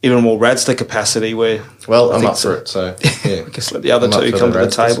more Radster capacity where. Well, I'm up for it. So yeah, I guess let the other two come to the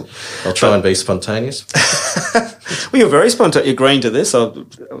table. I'll try and be spontaneous. Well, you're very spontaneous. You're agreeing to this. That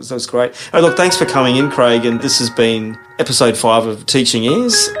was great. Right, look, thanks for coming in, Craig. And this has been episode 5 of Teaching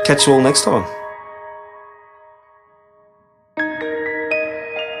Ears. Catch you all next time.